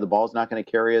 the ball's not going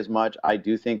to carry as much. I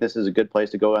do think this is a good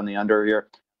place to go on the under here.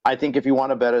 I think if you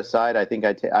want to bet aside, I think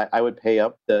I would pay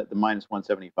up the minus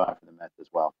 175 for the Mets as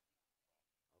well.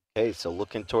 Okay, so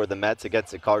looking toward the Mets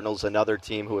against the Cardinals, another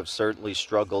team who have certainly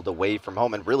struggled away from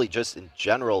home, and really just in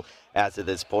general as of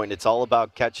this point. It's all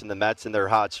about catching the Mets in their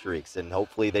hot streaks, and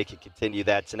hopefully they can continue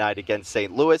that tonight against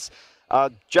St. Louis.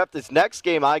 Jeff, this next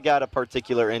game I got a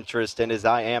particular interest in as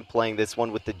I am playing this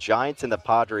one with the Giants and the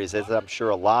Padres, as I'm sure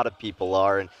a lot of people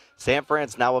are. And San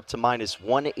Fran's now up to minus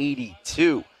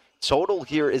 182. Total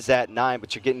here is at 9,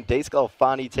 but you're getting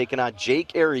DeSclafani taking on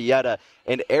Jake Arrieta.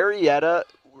 And Arrieta,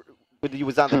 when he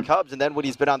was on the Cubs and then when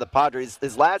he's been on the Padres,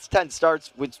 his last 10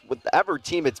 starts, with whatever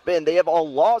team it's been, they have all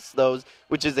lost those,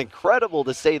 which is incredible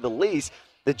to say the least.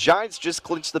 The Giants just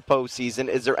clinched the postseason.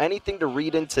 Is there anything to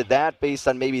read into that based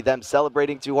on maybe them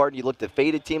celebrating too hard and you look to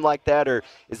fade a team like that? Or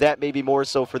is that maybe more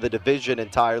so for the division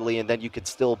entirely and then you could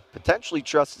still potentially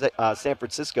trust San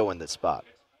Francisco in this spot?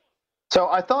 So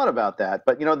I thought about that,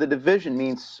 but, the division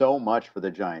means so much for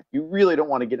the Giants. You really don't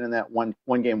want to get in that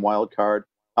one-game wild card.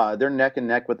 They're neck and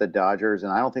neck with the Dodgers,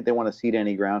 and I don't think they want to cede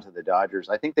any ground to the Dodgers.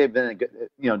 I think they've been,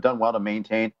 done well to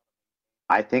maintain.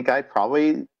 I think I'd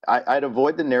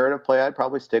avoid the narrative play. I'd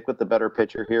probably stick with the better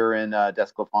pitcher here in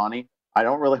DeSclafani. I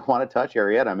don't really want to touch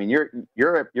Arrieta. I mean,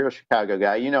 you're a Chicago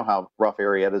guy. You know how rough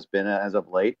Arrieta's been as of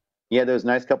late. He had those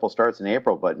nice couple starts in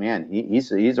April, but man,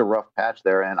 he's a rough patch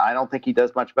there, and I don't think he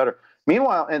does much better.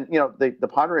 Meanwhile, and the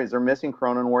Padres are missing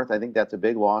Cronenworth. I think that's a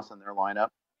big loss in their lineup.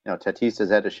 Tatis has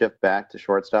had to shift back to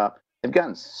shortstop. They've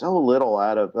gotten so little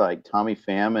out of like Tommy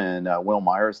Pham and Will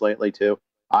Myers lately too.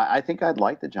 I think I'd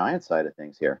like the Giants side of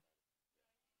things here.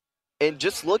 And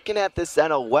just looking at this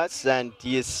NL West, then, do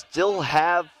you still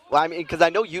have? I mean, because I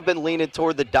know you've been leaning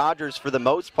toward the Dodgers for the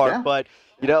most part, but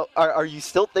are you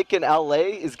still thinking LA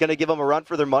is going to give them a run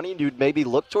for their money, and you'd maybe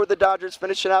look toward the Dodgers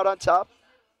finishing out on top?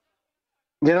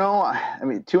 I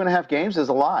mean, 2.5 games is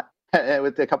a lot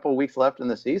with a couple of weeks left in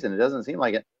the season. It doesn't seem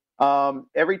like it.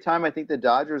 Every time I think the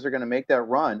Dodgers are going to make that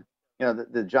run,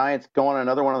 the Giants go on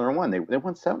another one on their one. They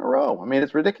won 7 in a row. I mean,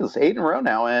 it's ridiculous. 8 in a row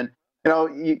now. And,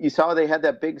 you saw they had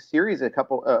that big series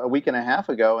a week and a half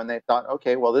ago, and they thought,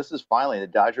 okay, well, this is finally, the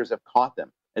Dodgers have caught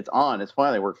them. It's on. It's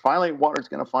finally, water's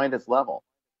going to find its level.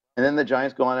 And then the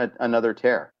Giants go on another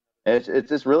tear. It's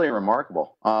just really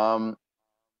remarkable.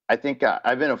 I think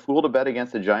I've been a fool to bet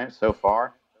against the Giants so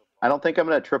far. I don't think I'm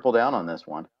going to triple down on this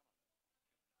one.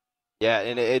 Yeah,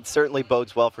 and it certainly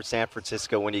bodes well for San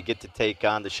Francisco when you get to take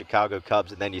on the Chicago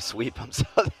Cubs and then you sweep them. So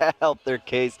that helped their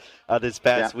case this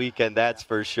past weekend, that's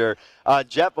for sure.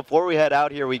 Jeff, before we head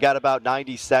out here, we got about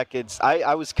 90 seconds.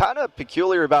 I was kind of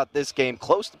peculiar about this game.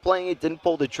 Close to playing it, didn't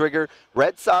pull the trigger.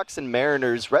 Red Sox and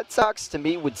Mariners. Red Sox, to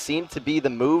me, would seem to be the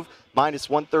move. Minus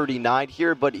 139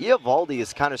 here, but Eovaldi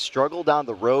has kind of struggled down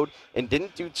the road and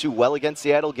didn't do too well against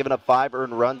Seattle, giving up 5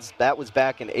 earned runs. That was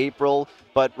back in April.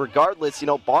 But regardless,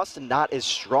 Boston not as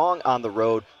strong on the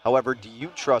road. However, do you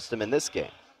trust him in this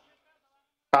game?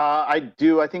 I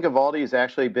do. I think Eovaldi has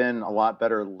actually been a lot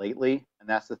better lately, and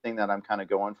that's the thing that I'm kind of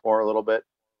going for a little bit.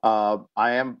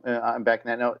 I'm back in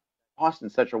that note.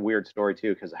 Boston's such a weird story,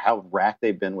 too, because of how racked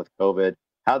they've been with COVID,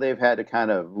 how they've had to kind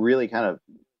of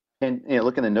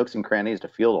look in the nooks and crannies to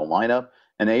field a lineup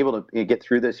and able to get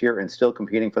through this year and still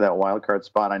competing for that wild card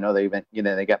spot. I know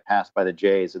they got passed by the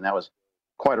Jays, and that was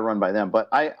quite a run by them. But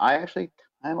I actually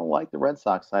kind of like the Red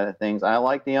Sox side of things. I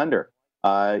like the under.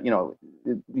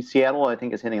 Seattle, I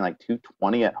think, is hitting like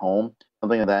 220 at home,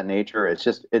 something of that nature.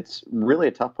 It's really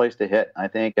a tough place to hit. I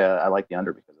think I like the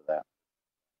under because of that.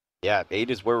 Yeah, 8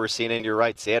 is where we're seeing it, and you're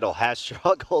right. Seattle has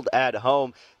struggled at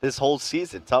home this whole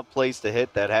season. Tough place to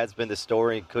hit. That has been the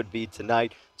story and could be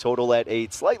tonight. Total at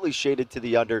 8, slightly shaded to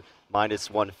the under, minus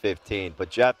 115.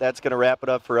 But, Jeff, that's going to wrap it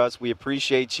up for us. We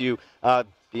appreciate you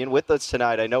being with us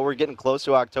tonight. I know we're getting close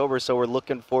to October, so we're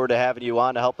looking forward to having you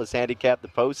on to help us handicap the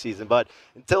postseason. But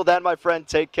until then, my friend,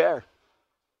 take care.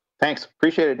 Thanks.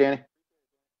 Appreciate it, Danny.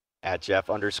 At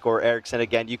Jeff_Erickson.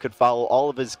 Again, you could follow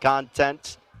all of his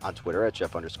content on Twitter at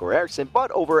Jeff_Erickson, but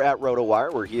over at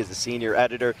RotoWire, where he is the senior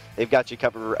editor. They've got you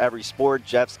covered for every sport.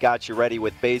 Jeff's got you ready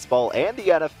with baseball and the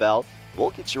NFL.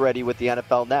 We'll get you ready with the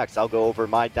NFL next. I'll go over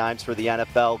my dimes for the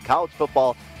NFL, college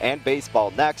football, and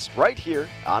baseball next, right here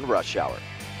on Rush Hour.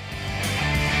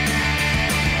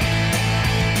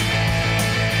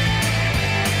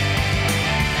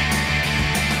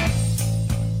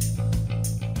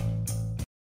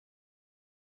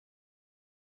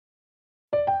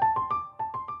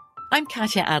 I'm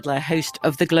Katya Adler, host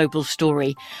of The Global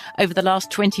Story. Over the last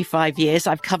 25 years,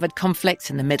 I've covered conflicts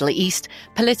in the Middle East,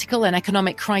 political and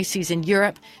economic crises in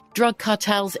Europe, drug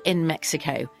cartels in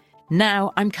Mexico.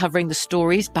 Now I'm covering the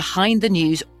stories behind the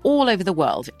news all over the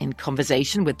world in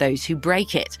conversation with those who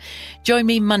break it. Join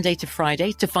me Monday to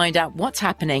Friday to find out what's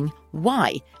happening,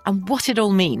 why, and what it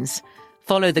all means.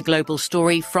 Follow The Global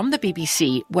Story from the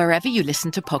BBC wherever you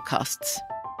listen to podcasts.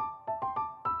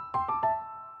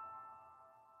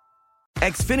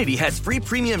 Xfinity has free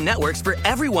premium networks for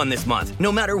everyone this month,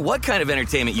 no matter what kind of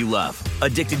entertainment you love.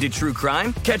 Addicted to true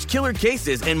crime? Catch killer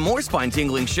cases and more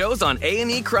spine-tingling shows on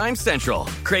A&E Crime Central.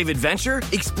 Crave adventure?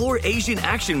 Explore Asian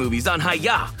action movies on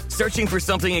Hi-YAH. Searching for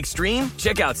something extreme?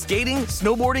 Check out skating,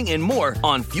 snowboarding, and more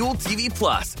on Fuel TV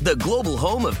Plus, the global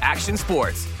home of action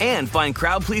sports. And find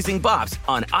crowd-pleasing bops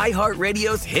on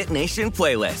iHeartRadio's Hit Nation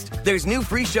playlist. There's new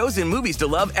free shows and movies to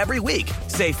love every week.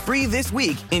 Say free this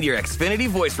week in your Xfinity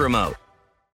voice remote.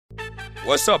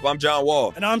 What's up? I'm John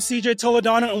Wall. And I'm CJ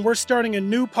Toledano, and we're starting a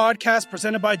new podcast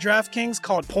presented by DraftKings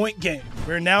called Point Game.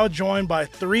 We're now joined by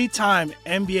three-time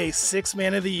NBA Sixth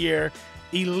Man of the Year,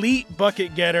 elite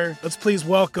bucket getter. Let's please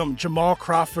welcome Jamal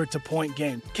Crawford to Point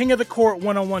Game. King of the Court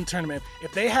one-on-one tournament.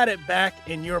 If they had it back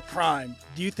in your prime,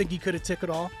 do you think you could have took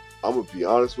it all? I'm going to be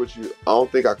honest with you. I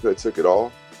don't think I could have took it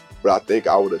all, but I think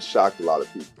I would have shocked a lot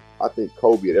of people. I think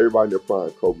Kobe and everybody in their prime,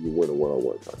 Kobe would win a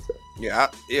one-on-one contest. Yeah,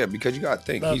 because you got to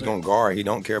think. He's going to guard. He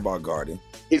don't care about guarding.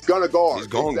 He's going to guard. He's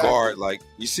going to guard. Like,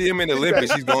 you see him in the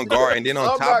Olympics, he's going to guard. And then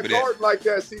on top of that. I'm not guarding like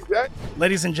that, CJ.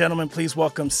 Ladies and gentlemen, please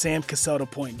welcome Sam Cassell to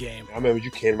Point Game. I remember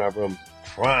you came to my room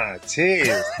crying,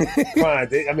 tears.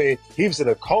 Crying. I mean, he was in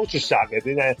a culture shock. And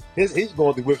then he's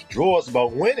going through withdrawals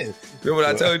about winning. Remember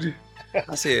what I told you?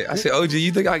 I said, OG,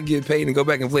 you think I can get paid and go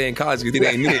back and play in college? You think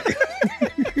they ain't it?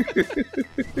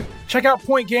 Check out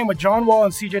Point Game with John Wall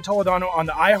and CJ Toledano on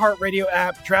the iHeartRadio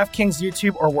app, DraftKings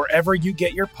YouTube, or wherever you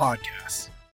get your podcasts.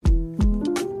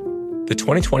 The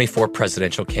 2024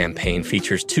 presidential campaign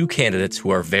features two candidates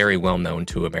who are very well known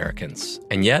to Americans.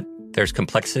 And yet, there's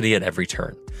complexity at every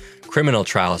turn. Criminal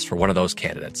trials for one of those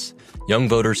candidates. Young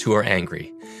voters who are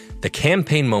angry. The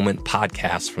Campaign Moment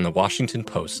podcast from the Washington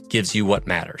Post gives you what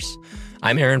matters.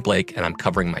 I'm Aaron Blake, and I'm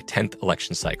covering my 10th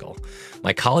election cycle.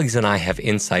 My colleagues and I have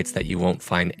insights that you won't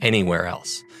find anywhere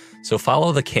else. So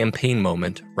follow The Campaign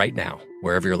Moment right now,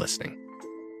 wherever you're listening.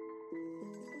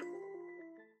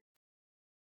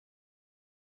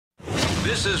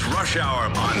 This is Rush Hour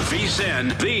on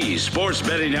VSiN, the Sports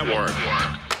Betting Network.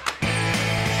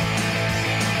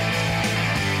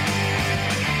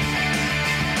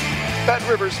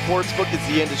 BetRivers Sportsbook is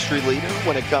the industry leader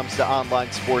when it comes to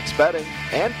online sports betting,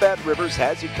 and BetRivers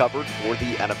has you covered for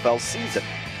the NFL season.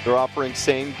 They're offering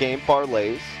same-game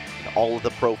parlays in all of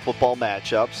the pro football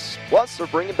matchups. Plus, they're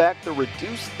bringing back the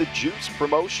Reduce the Juice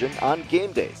promotion on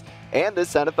game days. And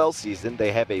this NFL season,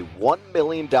 they have a $1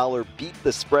 million Beat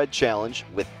the Spread challenge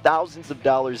with thousands of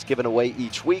dollars given away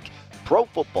each week. Pro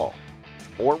football,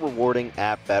 more rewarding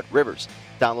at BetRivers.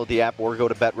 Download the app or go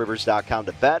to BetRivers.com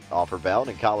to bet. Offer valid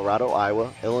in Colorado,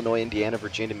 Iowa, Illinois, Indiana,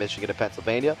 Virginia, Michigan, and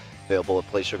Pennsylvania. Available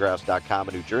at PlaySugarHouse.com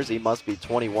in New Jersey. Must be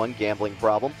 21. Gambling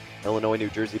problem. Illinois, New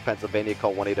Jersey, Pennsylvania.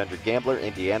 Call 1-800-GAMBLER.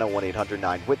 Indiana,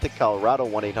 1-800-9-WITH-IT. Colorado,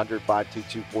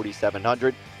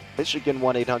 1-800-522-4700. Michigan,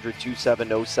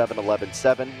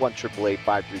 1-800-2707-11-7.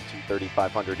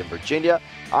 1-888-532-3500 in Virginia.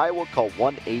 Iowa, call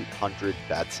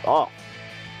 1-800-BETS-OFF.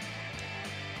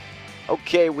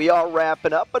 Okay, we are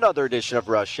wrapping up another edition of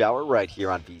Rush Hour right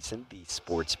here on VSiN, the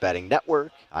Sports Betting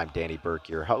Network. I'm Danny Burke,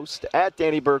 your host, at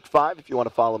DannyBurke5 if you want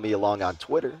to follow me along on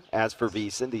Twitter. As for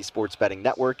VSiN, the Sports Betting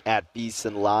Network, at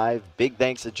VSiN Live. Big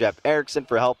thanks to Jeff Erickson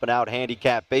for helping out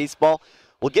Handicap Baseball.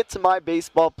 We'll get to my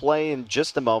baseball play in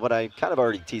just a moment. I kind of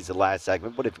already teased the last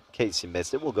segment, but in case you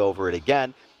missed it, we'll go over it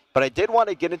again. But I did want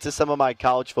to get into some of my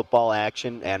college football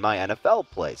action and my NFL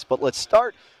plays. But let's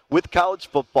start with college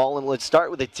football, and let's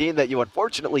start with a team that you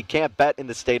unfortunately can't bet in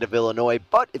the state of Illinois.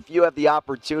 But if you have the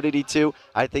opportunity to,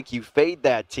 I think you fade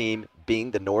that team,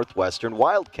 being the Northwestern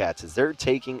Wildcats, as they're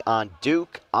taking on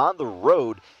Duke on the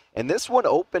road. And this one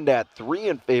opened at 3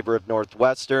 in favor of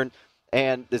Northwestern.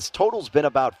 And this total's been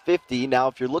about 50. Now,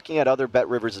 if you're looking at other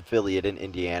BetRivers affiliate in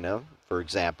Indiana, for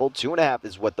example, 2.5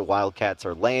 is what the Wildcats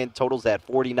are laying. Total's at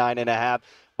 49.5.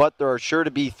 But there are sure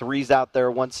to be threes out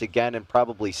there once again, and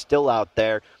probably still out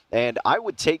there. And I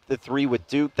would take the 3 with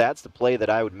Duke. That's the play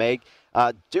that I would make.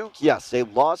 Duke, yes, they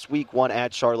lost week 1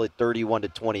 at Charlotte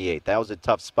 31-28. That was a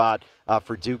tough spot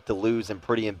for Duke to lose, and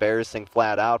pretty embarrassing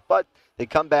flat out. But they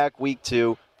come back week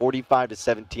 2,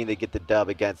 45-17. They get the dub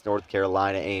against North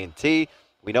Carolina A&T.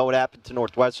 We know what happened to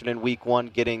Northwestern in week 1,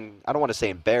 getting, I don't want to say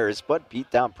embarrassed, but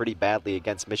beat down pretty badly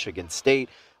against Michigan State.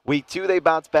 Week 2, they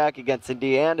bounced back against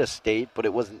Indiana State, but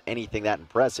it wasn't anything that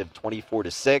impressive,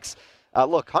 24-6.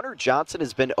 Look, Hunter Johnson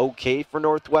has been okay for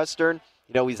Northwestern.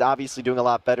 You know, he's obviously doing a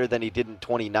lot better than he did in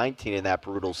 2019 in that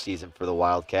brutal season for the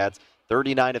Wildcats.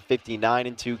 39-59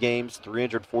 in 2 games,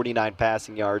 349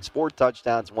 passing yards, 4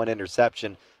 touchdowns, 1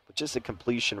 interception, but just a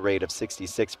completion rate of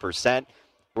 66%.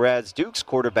 Whereas Duke's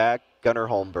quarterback, Gunnar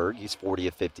Holmberg, he's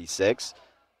 40-56.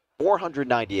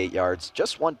 498 yards,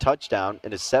 just 1 touchdown,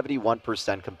 and a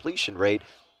 71% completion rate.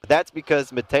 But that's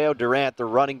because Mateo Durant, the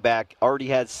running back, already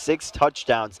has 6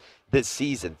 touchdowns this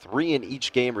season, 3 in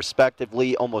each game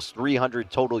respectively, almost 300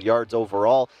 total yards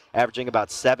overall, averaging about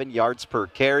 7 yards per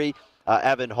carry.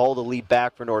 Evan Hull, the lead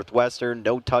back for Northwestern,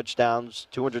 no touchdowns,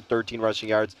 213 rushing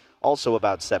yards, also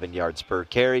about 7 yards per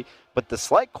carry. But the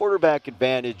slight quarterback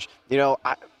advantage,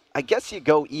 I guess you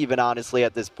go even, honestly,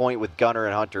 at this point with Gunner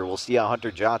and Hunter. We'll see how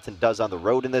Hunter Johnson does on the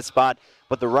road in this spot.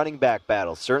 But the running back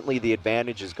battle, certainly the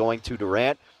advantage is going to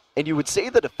Durant. And you would say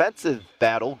the defensive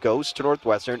battle goes to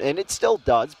Northwestern, and it still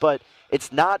does, but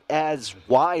it's not as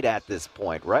wide at this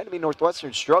point, right? I mean,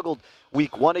 Northwestern struggled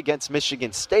week 1 against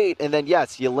Michigan State, and then,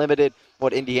 yes, you limited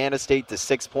Indiana State to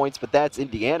 6 points, but that's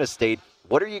Indiana State.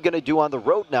 What are you going to do on the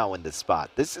road now in this spot?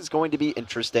 This is going to be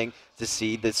interesting to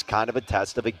see this kind of a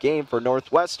test of a game for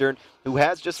Northwestern, who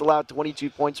has just allowed 22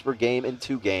 points per game in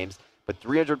 2 games, but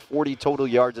 340 total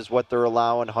yards is what they're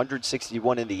allowing,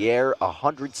 161 in the air,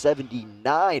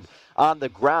 179 on the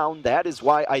ground. That is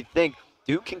why I think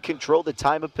Duke can control the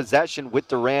time of possession with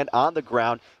Durant on the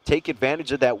ground, take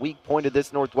advantage of that weak point of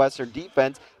this Northwestern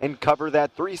defense, and cover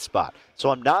that 3 spot. So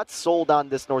I'm not sold on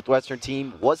this Northwestern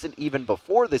team, wasn't even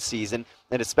before the season,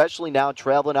 and especially now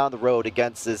traveling on the road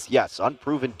against this, yes,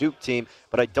 unproven Duke team,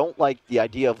 but I don't like the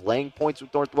idea of laying points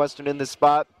with Northwestern in this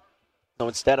spot. So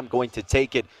instead, I'm going to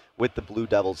take it with the Blue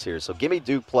Devils here. So give me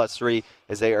Duke +3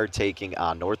 as they are taking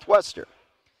on Northwestern.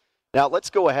 Now, let's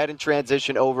go ahead and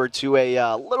transition over to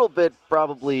a little bit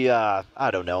probably,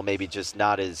 I don't know, maybe just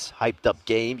not as hyped up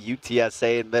game,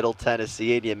 UTSA and Middle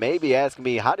Tennessee. And you may be asking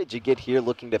me, how did you get here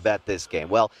looking to bet this game?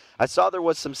 Well, I saw there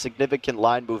was some significant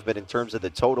line movement in terms of the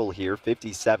total here.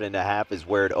 57.5 is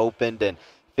where it opened, and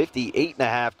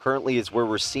 58.5 currently is where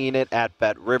we're seeing it at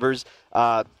Bet Rivers.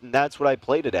 And that's what I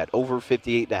played it at, over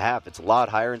 58.5. It's a lot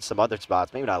higher in some other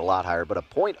spots, maybe not a lot higher, but a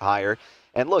point higher.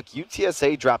 And look,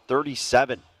 UTSA dropped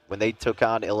 37 when they took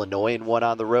on Illinois and won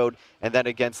on the road, and then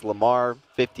against Lamar,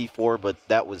 54, but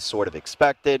that was sort of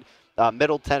expected.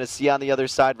 Middle Tennessee on the other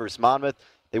side versus Monmouth,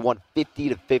 they won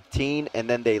 50-15, and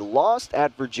then they lost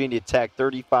at Virginia Tech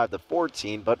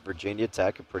 35-14, but Virginia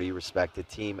Tech, a pretty respected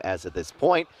team as of this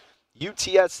point.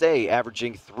 UTSA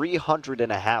averaging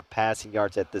 300.5 passing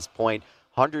yards at this point,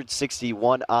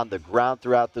 161 on the ground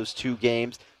throughout those 2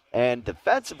 games, and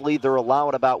defensively, they're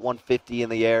allowing about 150 in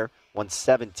the air,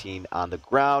 117 on the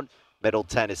ground. Middle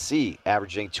Tennessee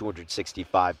averaging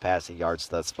 265 passing yards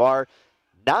thus far.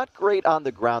 Not great on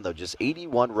the ground, though, just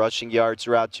 81 rushing yards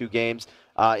throughout 2 games.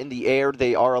 In the air,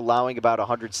 they are allowing about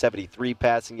 173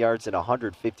 passing yards and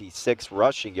 156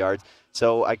 rushing yards.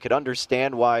 So I could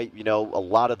understand why, a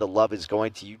lot of the love is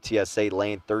going to UTSA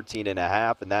laying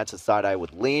 13.5, and that's a side I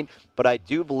would lean. But I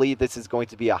do believe this is going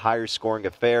to be a higher scoring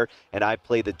affair, and I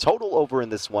play the total over in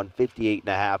this one,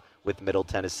 58.5, with Middle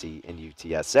Tennessee and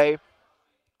UTSA.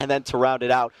 And then to round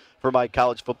it out for my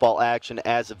college football action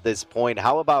as of this point,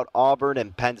 how about Auburn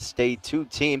and Penn State, 2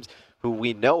 teams who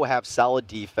we know have solid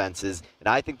defenses, and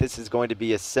I think this is going to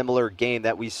be a similar game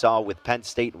that we saw with Penn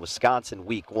State and Wisconsin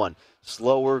week 1.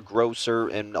 Slower, grosser,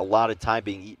 and a lot of time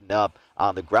being eaten up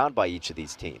on the ground by each of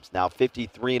these teams. Now,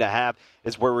 53.5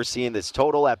 is where we're seeing this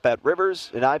total at Bet Rivers,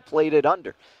 and I played it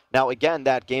under. Now, again,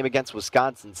 that game against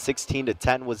Wisconsin,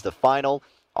 16-10 was the final.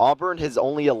 Auburn has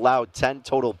only allowed 10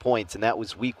 total points, and that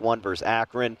was week 1 versus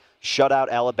Akron. Shut out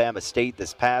Alabama State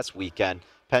this past weekend.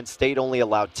 Penn State only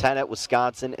allowed 10 at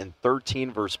Wisconsin and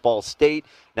 13 versus Ball State.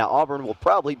 Now, Auburn will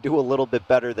probably do a little bit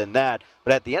better than that,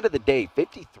 but at the end of the day,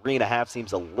 53.5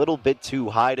 seems a little bit too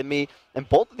high to me, and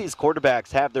both of these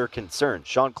quarterbacks have their concerns.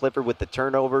 Sean Clifford with the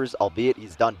turnovers, albeit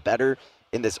he's done better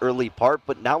in this early part,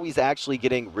 but now he's actually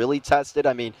getting really tested.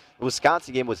 I mean, the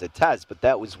Wisconsin game was a test, but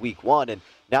that was week 1, and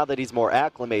now that he's more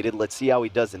acclimated, let's see how he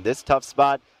does in this tough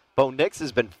spot. Bo Nix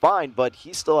has been fine, but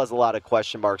he still has a lot of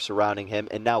question marks surrounding him,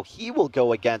 and now he will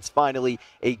go against, finally,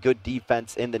 a good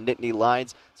defense in the Nittany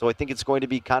Lions. So I think it's going to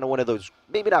be kind of one of those,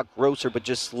 maybe not grosser, but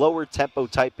just slower tempo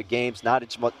type of games, not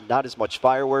as much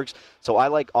fireworks. So I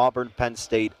like Auburn, Penn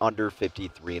State under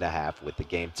 53.5 with the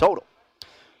game total.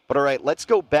 But all right, let's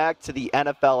go back to the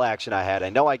NFL action I had. I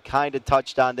know I kind of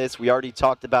touched on this. We already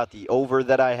talked about the over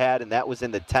that I had, and that was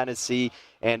in the Tennessee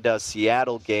and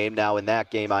Seattle game. Now, in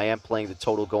that game, I am playing the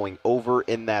total going over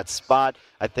in that spot.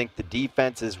 I think the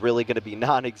defense is really going to be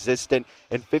non-existent,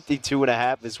 and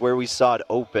 52.5 is where we saw it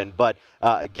open. But,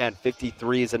 again,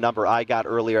 53 is a number I got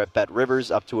earlier at Bet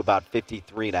Rivers, up to about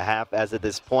 53.5 as of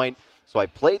this point. So I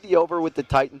played the over with the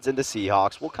Titans and the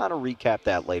Seahawks. We'll kind of recap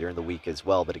that later in the week as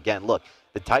well. But, again, look,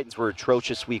 the Titans were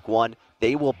atrocious week 1.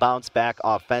 They will bounce back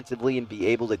offensively and be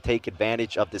able to take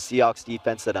advantage of the Seahawks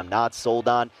defense that I'm not sold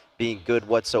on. being good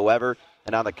whatsoever.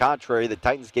 And on the contrary, the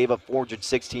Titans gave up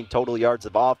 416 total yards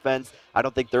of offense. I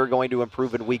don't think they're going to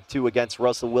improve in week 2 against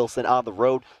Russell Wilson on the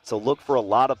road. So look for a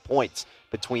lot of points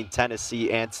between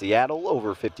Tennessee and Seattle.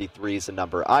 Over 53 is the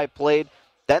number I played.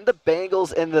 Then the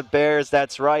Bengals and the Bears.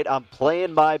 That's right. I'm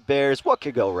playing my Bears. What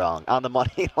could go wrong? On the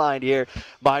money line here,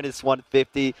 minus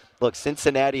 150. Look,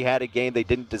 Cincinnati had a game they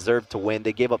didn't deserve to win.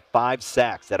 They gave up 5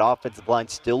 sacks. That offensive line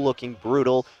still looking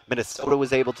brutal. Minnesota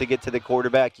was able to get to the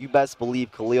quarterback. You best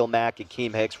believe Khalil Mack,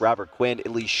 Akeem Hicks, Robert Quinn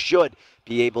at least should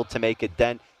be able to make a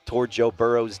dent toward Joe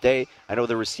Burrow's day. I know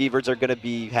the receivers are going to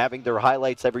be having their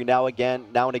highlights every now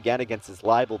and again against this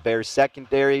liable Bears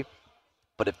secondary.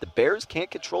 But if the Bears can't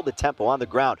control the tempo on the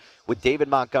ground with David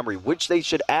Montgomery, which they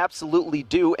should absolutely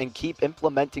do, and keep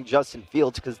implementing Justin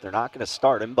Fields, because they're not going to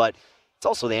start him, but it's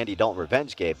also the Andy Dalton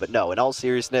revenge game. But no, in all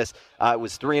seriousness, it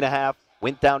was 3.5,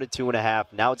 went down to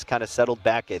 2.5. Now it's kind of settled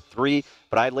back at 3,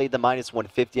 but I laid the minus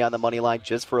 150 on the money line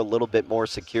just for a little bit more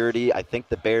security. I think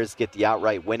the Bears get the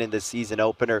outright win in the season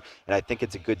opener, and I think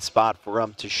it's a good spot for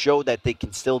them to show that they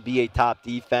can still be a top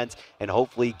defense and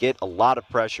hopefully get a lot of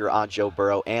pressure on Joe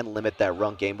Burrow and limit that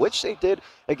run game, which they did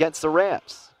against the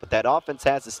Rams. But that offense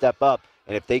has to step up,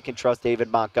 and if they can trust David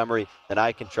Montgomery, then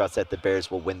I can trust that the Bears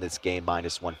will win this game,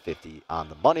 minus 150 on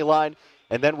the money line.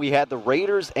 And then we had the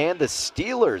Raiders and the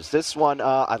Steelers. This one,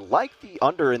 I like the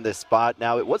under in this spot.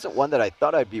 Now, it wasn't one that I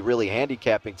thought I'd be really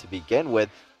handicapping to begin with,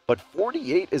 but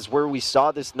 48 is where we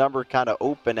saw this number kind of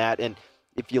open at. And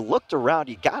if you looked around,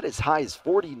 you got as high as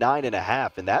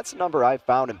 49.5, and that's a number I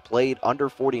found and played under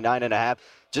 49.5.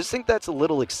 Just think that's a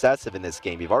little excessive in this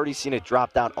game. You've already seen it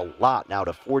drop down a lot now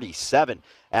to 47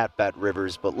 at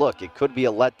BetRivers. But look, it could be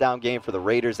a letdown game for the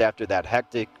Raiders after that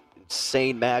hectic,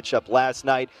 insane matchup last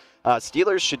night.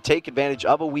 Steelers should take advantage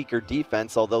of a weaker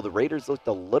defense, although the Raiders looked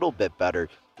a little bit better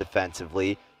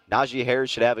defensively. Najee Harris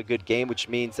should have a good game, which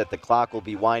means that the clock will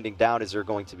be winding down as they're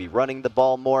going to be running the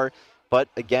ball more. But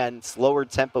again, slower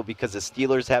tempo because the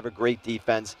Steelers have a great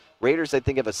defense. Raiders, I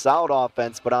think, have a solid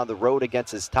offense, but on the road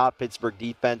against this top Pittsburgh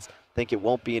defense, I think it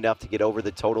won't be enough to get over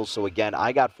the total. So again,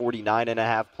 I got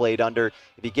 49.5 played under.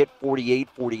 If you get 48,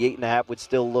 48.5 would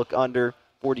still look under.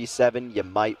 47, you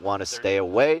might want to stay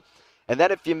away. And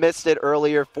then if you missed it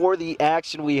earlier, for the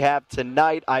action we have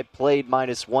tonight, I played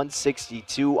minus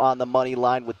 162 on the money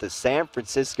line with the San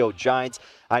Francisco Giants.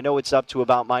 I know it's up to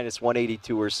about minus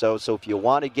 182 or so. So if you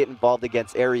want to get involved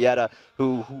against Arrieta,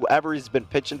 whoever he's been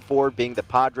pitching for, being the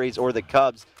Padres or the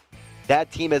Cubs,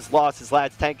 that team has lost his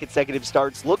last 10 consecutive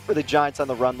starts. Look for the Giants on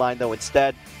the run line, though,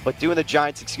 instead. But doing the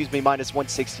Giants, minus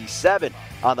 167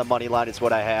 on the money line is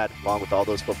what I had, along with all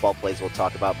those football plays we'll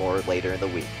talk about more later in the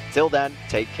week. Till then,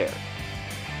 take care.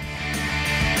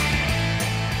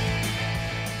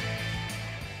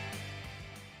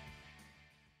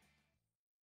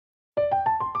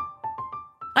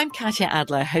 I'm Katya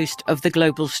Adler, host of The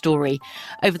Global Story.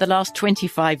 Over the last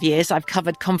 25 years, I've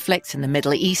covered conflicts in the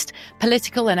Middle East,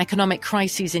 political and economic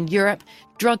crises in Europe,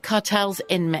 drug cartels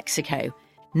in Mexico.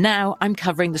 Now I'm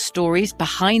covering the stories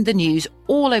behind the news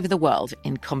all over the world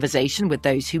in conversation with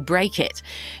those who break it.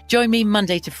 Join me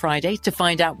Monday to Friday to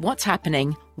find out what's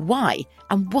happening, why,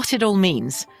 and what it all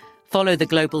means. Follow The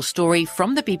Global Story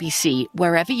from the BBC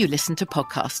wherever you listen to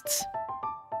podcasts.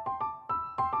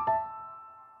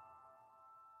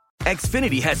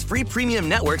 Xfinity has free premium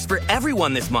networks for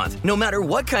everyone this month, no matter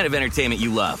what kind of entertainment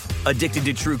you love. Addicted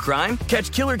to true crime?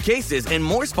 Catch killer cases and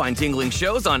more spine-tingling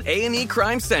shows on A&E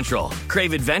Crime Central.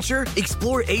 Crave adventure?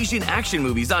 Explore Asian action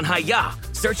movies on Hi-YAH.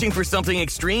 Searching for something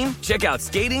extreme? Check out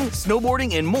skating,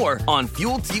 snowboarding, and more on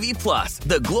Fuel TV Plus,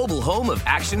 the global home of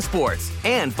action sports.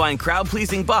 And find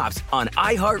crowd-pleasing bops on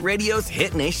iHeartRadio's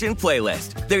Hit Nation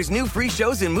playlist. There's new free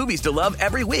shows and movies to love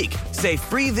every week. Say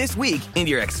free this week in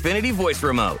your Xfinity voice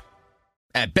remote.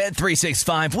 At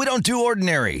Bet365, we don't do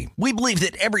ordinary. We believe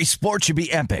that every sport should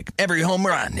be epic. Every home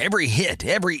run, every hit,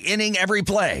 every inning, every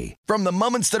play. From the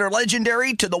moments that are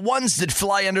legendary to the ones that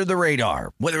fly under the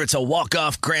radar. Whether it's a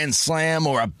walk-off grand slam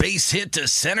or a base hit to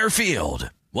center field.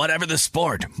 Whatever the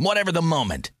sport, whatever the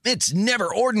moment. It's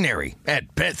never ordinary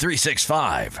at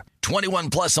Bet365. 21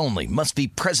 plus only. Must be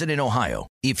present in Ohio.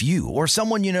 If you or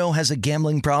someone you know has a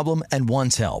gambling problem and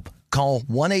wants help, call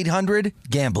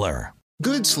 1-800-GAMBLER.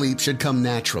 Good sleep should come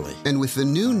naturally, and with the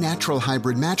new Natural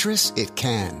Hybrid mattress, it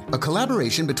can. A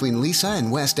collaboration between Lisa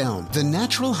and West Elm, the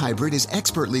Natural Hybrid is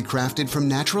expertly crafted from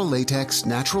natural latex,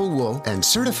 natural wool, and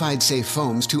certified safe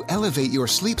foams to elevate your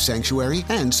sleep sanctuary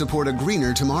and support a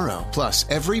greener tomorrow. Plus,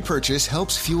 every purchase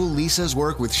helps fuel Lisa's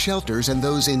work with shelters and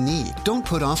those in need. Don't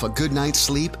put off a good night's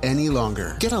sleep any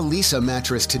longer. Get a Lisa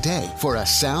mattress today for a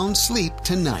sound sleep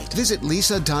tonight. Visit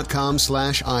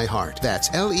lisa.com/iHeart. That's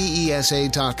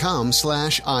LEESA.com/iHeart.